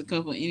them as a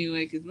couple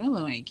anyway, because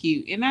Mello ain't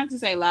cute. And not to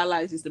say Lala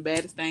is just the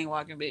baddest thing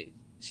walking, but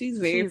she's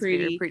very pretty.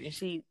 Very pretty.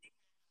 She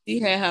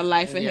had her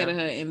life ahead of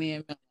her, and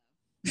then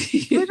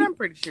which I'm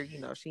pretty sure, you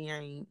know,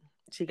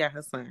 she got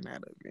her son out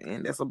of it,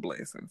 and that's a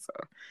blessing. So,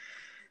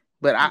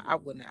 but I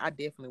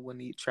definitely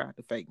wouldn't even try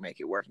to fake make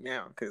it work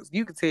now, because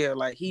you could tell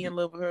like he in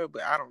love with her,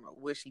 but I don't know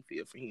what she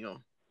feel for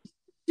him.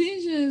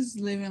 She's just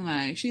living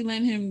life. She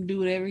letting him do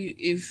whatever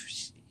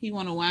if he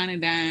want to wine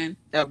and dine.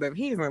 Oh, baby,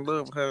 he's in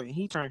love with her, and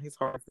he trying his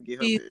hardest to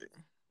get her back.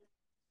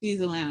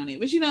 He's allowing it,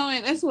 but you know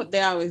what? That's what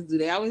they always do.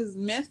 They always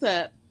mess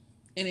up,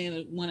 and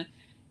then want to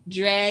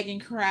drag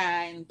and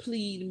cry and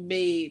plead and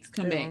beg to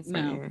come back.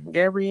 No,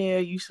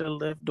 Gabrielle, you should have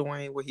left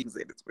Dwayne where he was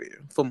at as well,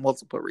 for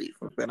multiple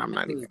reasons that I'm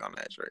not even gonna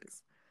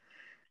address.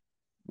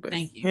 But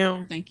thank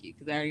you,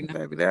 because I already know.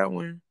 Baby, that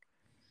one.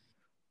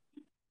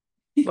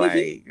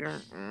 Like,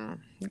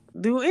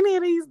 do any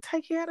of these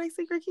take care of their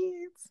secret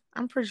kids?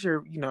 I'm pretty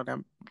sure, you know,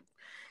 them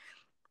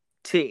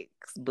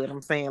chicks, but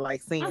I'm saying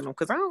like seeing them,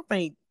 because I don't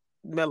think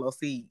Mello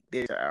see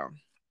their child.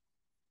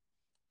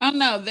 Oh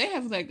no, they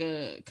have like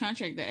a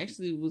contract that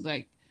actually was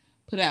like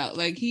put out.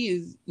 Like he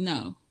is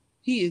not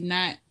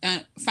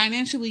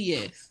financially,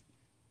 yes.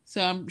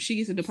 So she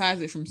gets a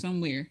deposit from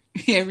somewhere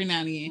every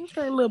now and again.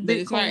 Okay, a little bit. But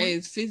as far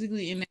as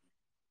physically in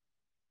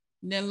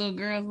that little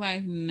girl's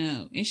life,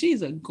 no. And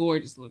she's a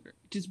gorgeous little girl,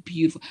 just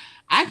beautiful.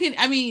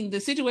 The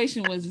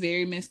situation was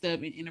very messed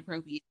up and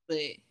inappropriate, but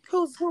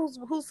whose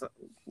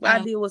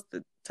idea was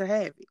to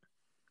have it?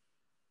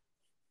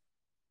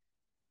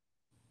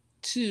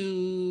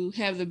 To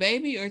have the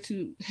baby, or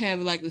to have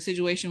like the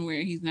situation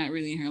where he's not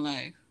really in her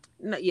life?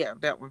 No, yeah,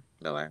 that one,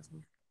 the last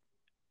one.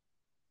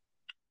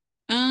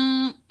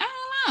 I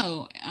don't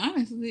know.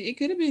 Honestly, it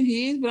could have been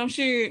his, but I'm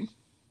sure.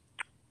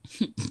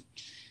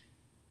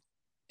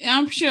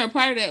 I'm sure a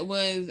part of that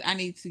was I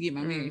need to get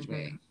my marriage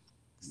back.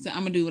 So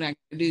I'm gonna do what I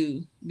can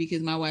do,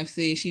 because my wife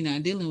said she's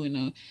not dealing with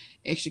no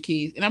extra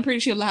kids, and I'm pretty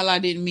sure Lala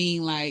didn't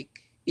mean like,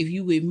 if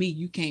you with me,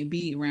 you can't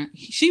be around.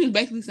 She was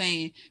basically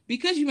saying,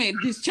 because you made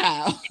this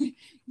child,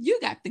 you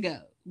got to go.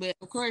 But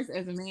of course,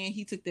 as a man,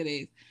 he took that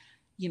as,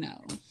 you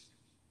know,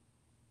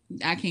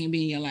 I can't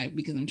be in your life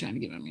because I'm trying to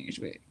get my marriage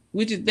back,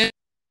 which is that.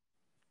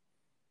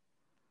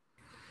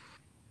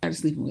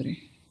 started sleeping with her.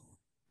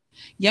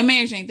 Your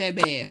marriage ain't that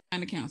bad.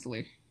 Find a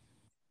counselor.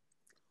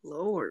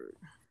 Lord.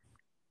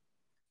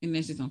 And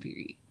that's just on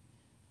period.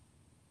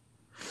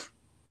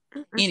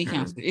 Any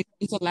counselor.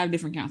 It's a lot of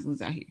different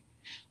counselors out here.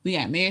 We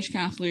got marriage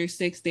counselors,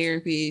 sex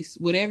therapists,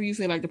 whatever you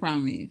feel like the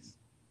problem is.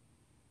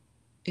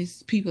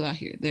 It's people out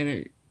here that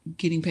are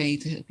getting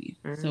paid to help you.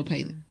 So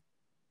pay them.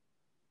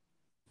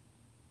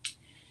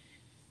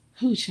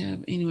 Oh,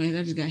 child. Anyways,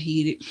 I just got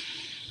heated.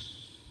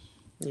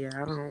 Yeah,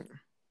 I don't.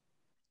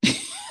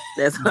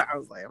 That's what I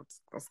was like.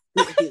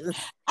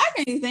 I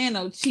can't stand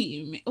no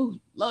cheating, man. Oh,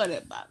 Lord,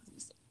 that bothers me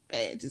so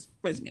bad. Just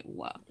pressing me a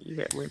while. You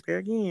had went there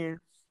again.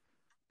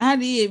 I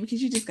did,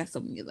 because you just got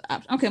so many other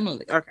options. Okay,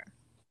 move it. Okay.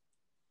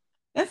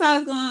 That's how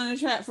it's going on the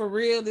track for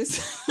real this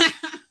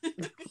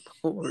this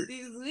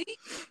week.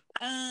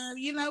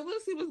 We'll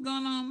see what's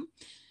going on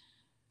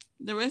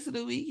the rest of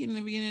the week and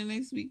the beginning of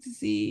next week to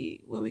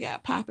see what we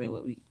got popping,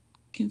 what we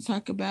can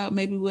talk about.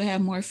 Maybe we'll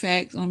have more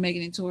facts on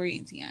Megan and Tory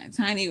and Tia and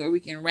Tiny, or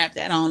we can wrap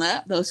that on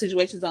up, those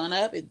situations on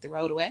up and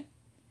throw it away.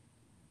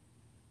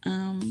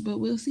 But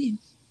we'll see.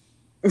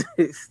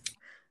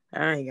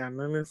 I ain't got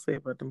nothing to say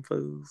about them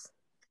fools.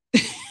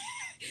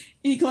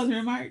 Any closing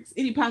remarks?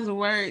 Any positive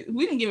words?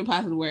 We didn't give a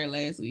positive word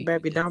last week.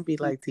 Baby, don't be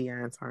like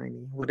Tia and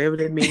Tiny. Whatever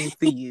that means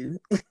to you.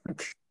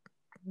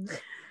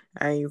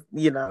 I ain't,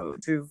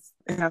 just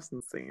have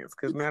some sense.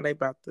 Because now they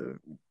about to,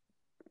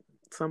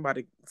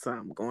 something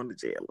going to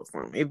jail or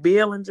something. If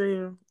Bill in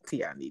jail,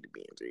 Tia need to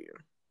be in jail.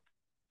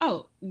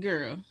 Oh,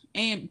 girl.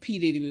 And P.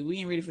 Diddy, we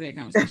ain't ready for that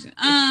conversation.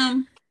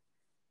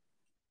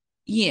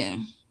 Yeah.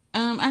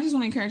 I just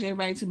want to encourage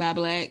everybody to buy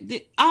black.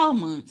 All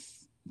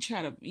months,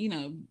 try to,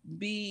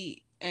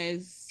 be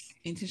as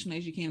intentional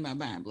as you can about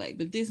buying black.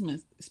 But this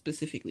month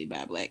specifically,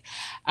 buy black.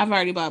 I've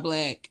already bought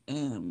black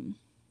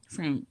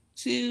from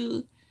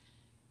 2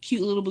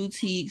 cute little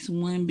boutiques,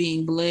 one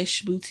being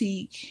Blush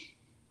Boutique,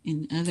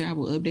 and the other I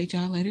will update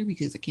y'all later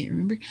because I can't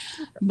remember.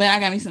 But I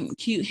got me some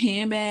cute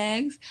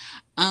handbags.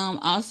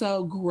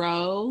 Also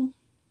Grow.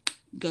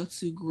 Go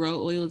to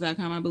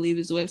growoil.com, I believe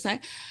is the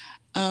website.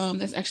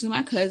 That's actually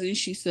my cousin.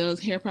 She sells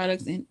hair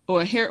products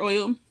or hair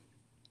oil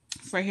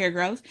for hair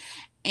growth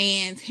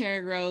and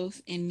hair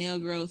growth and nail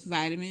growth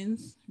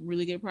vitamins.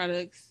 Really good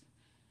products.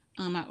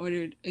 I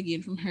ordered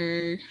again from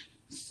her.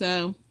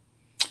 So,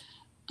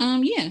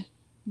 yeah,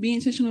 be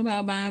intentional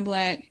about buying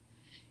black,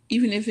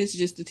 even if it's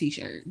just a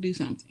t-shirt. Do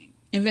something.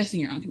 Invest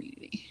in your own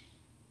community.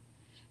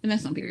 And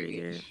that's on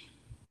period.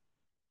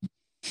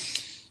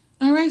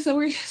 All right, so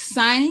we're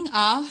signing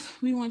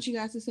off. We want you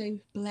guys to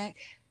say black,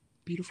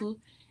 beautiful,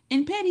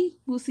 and petty.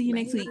 We'll see you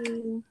next week.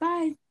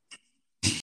 Bye.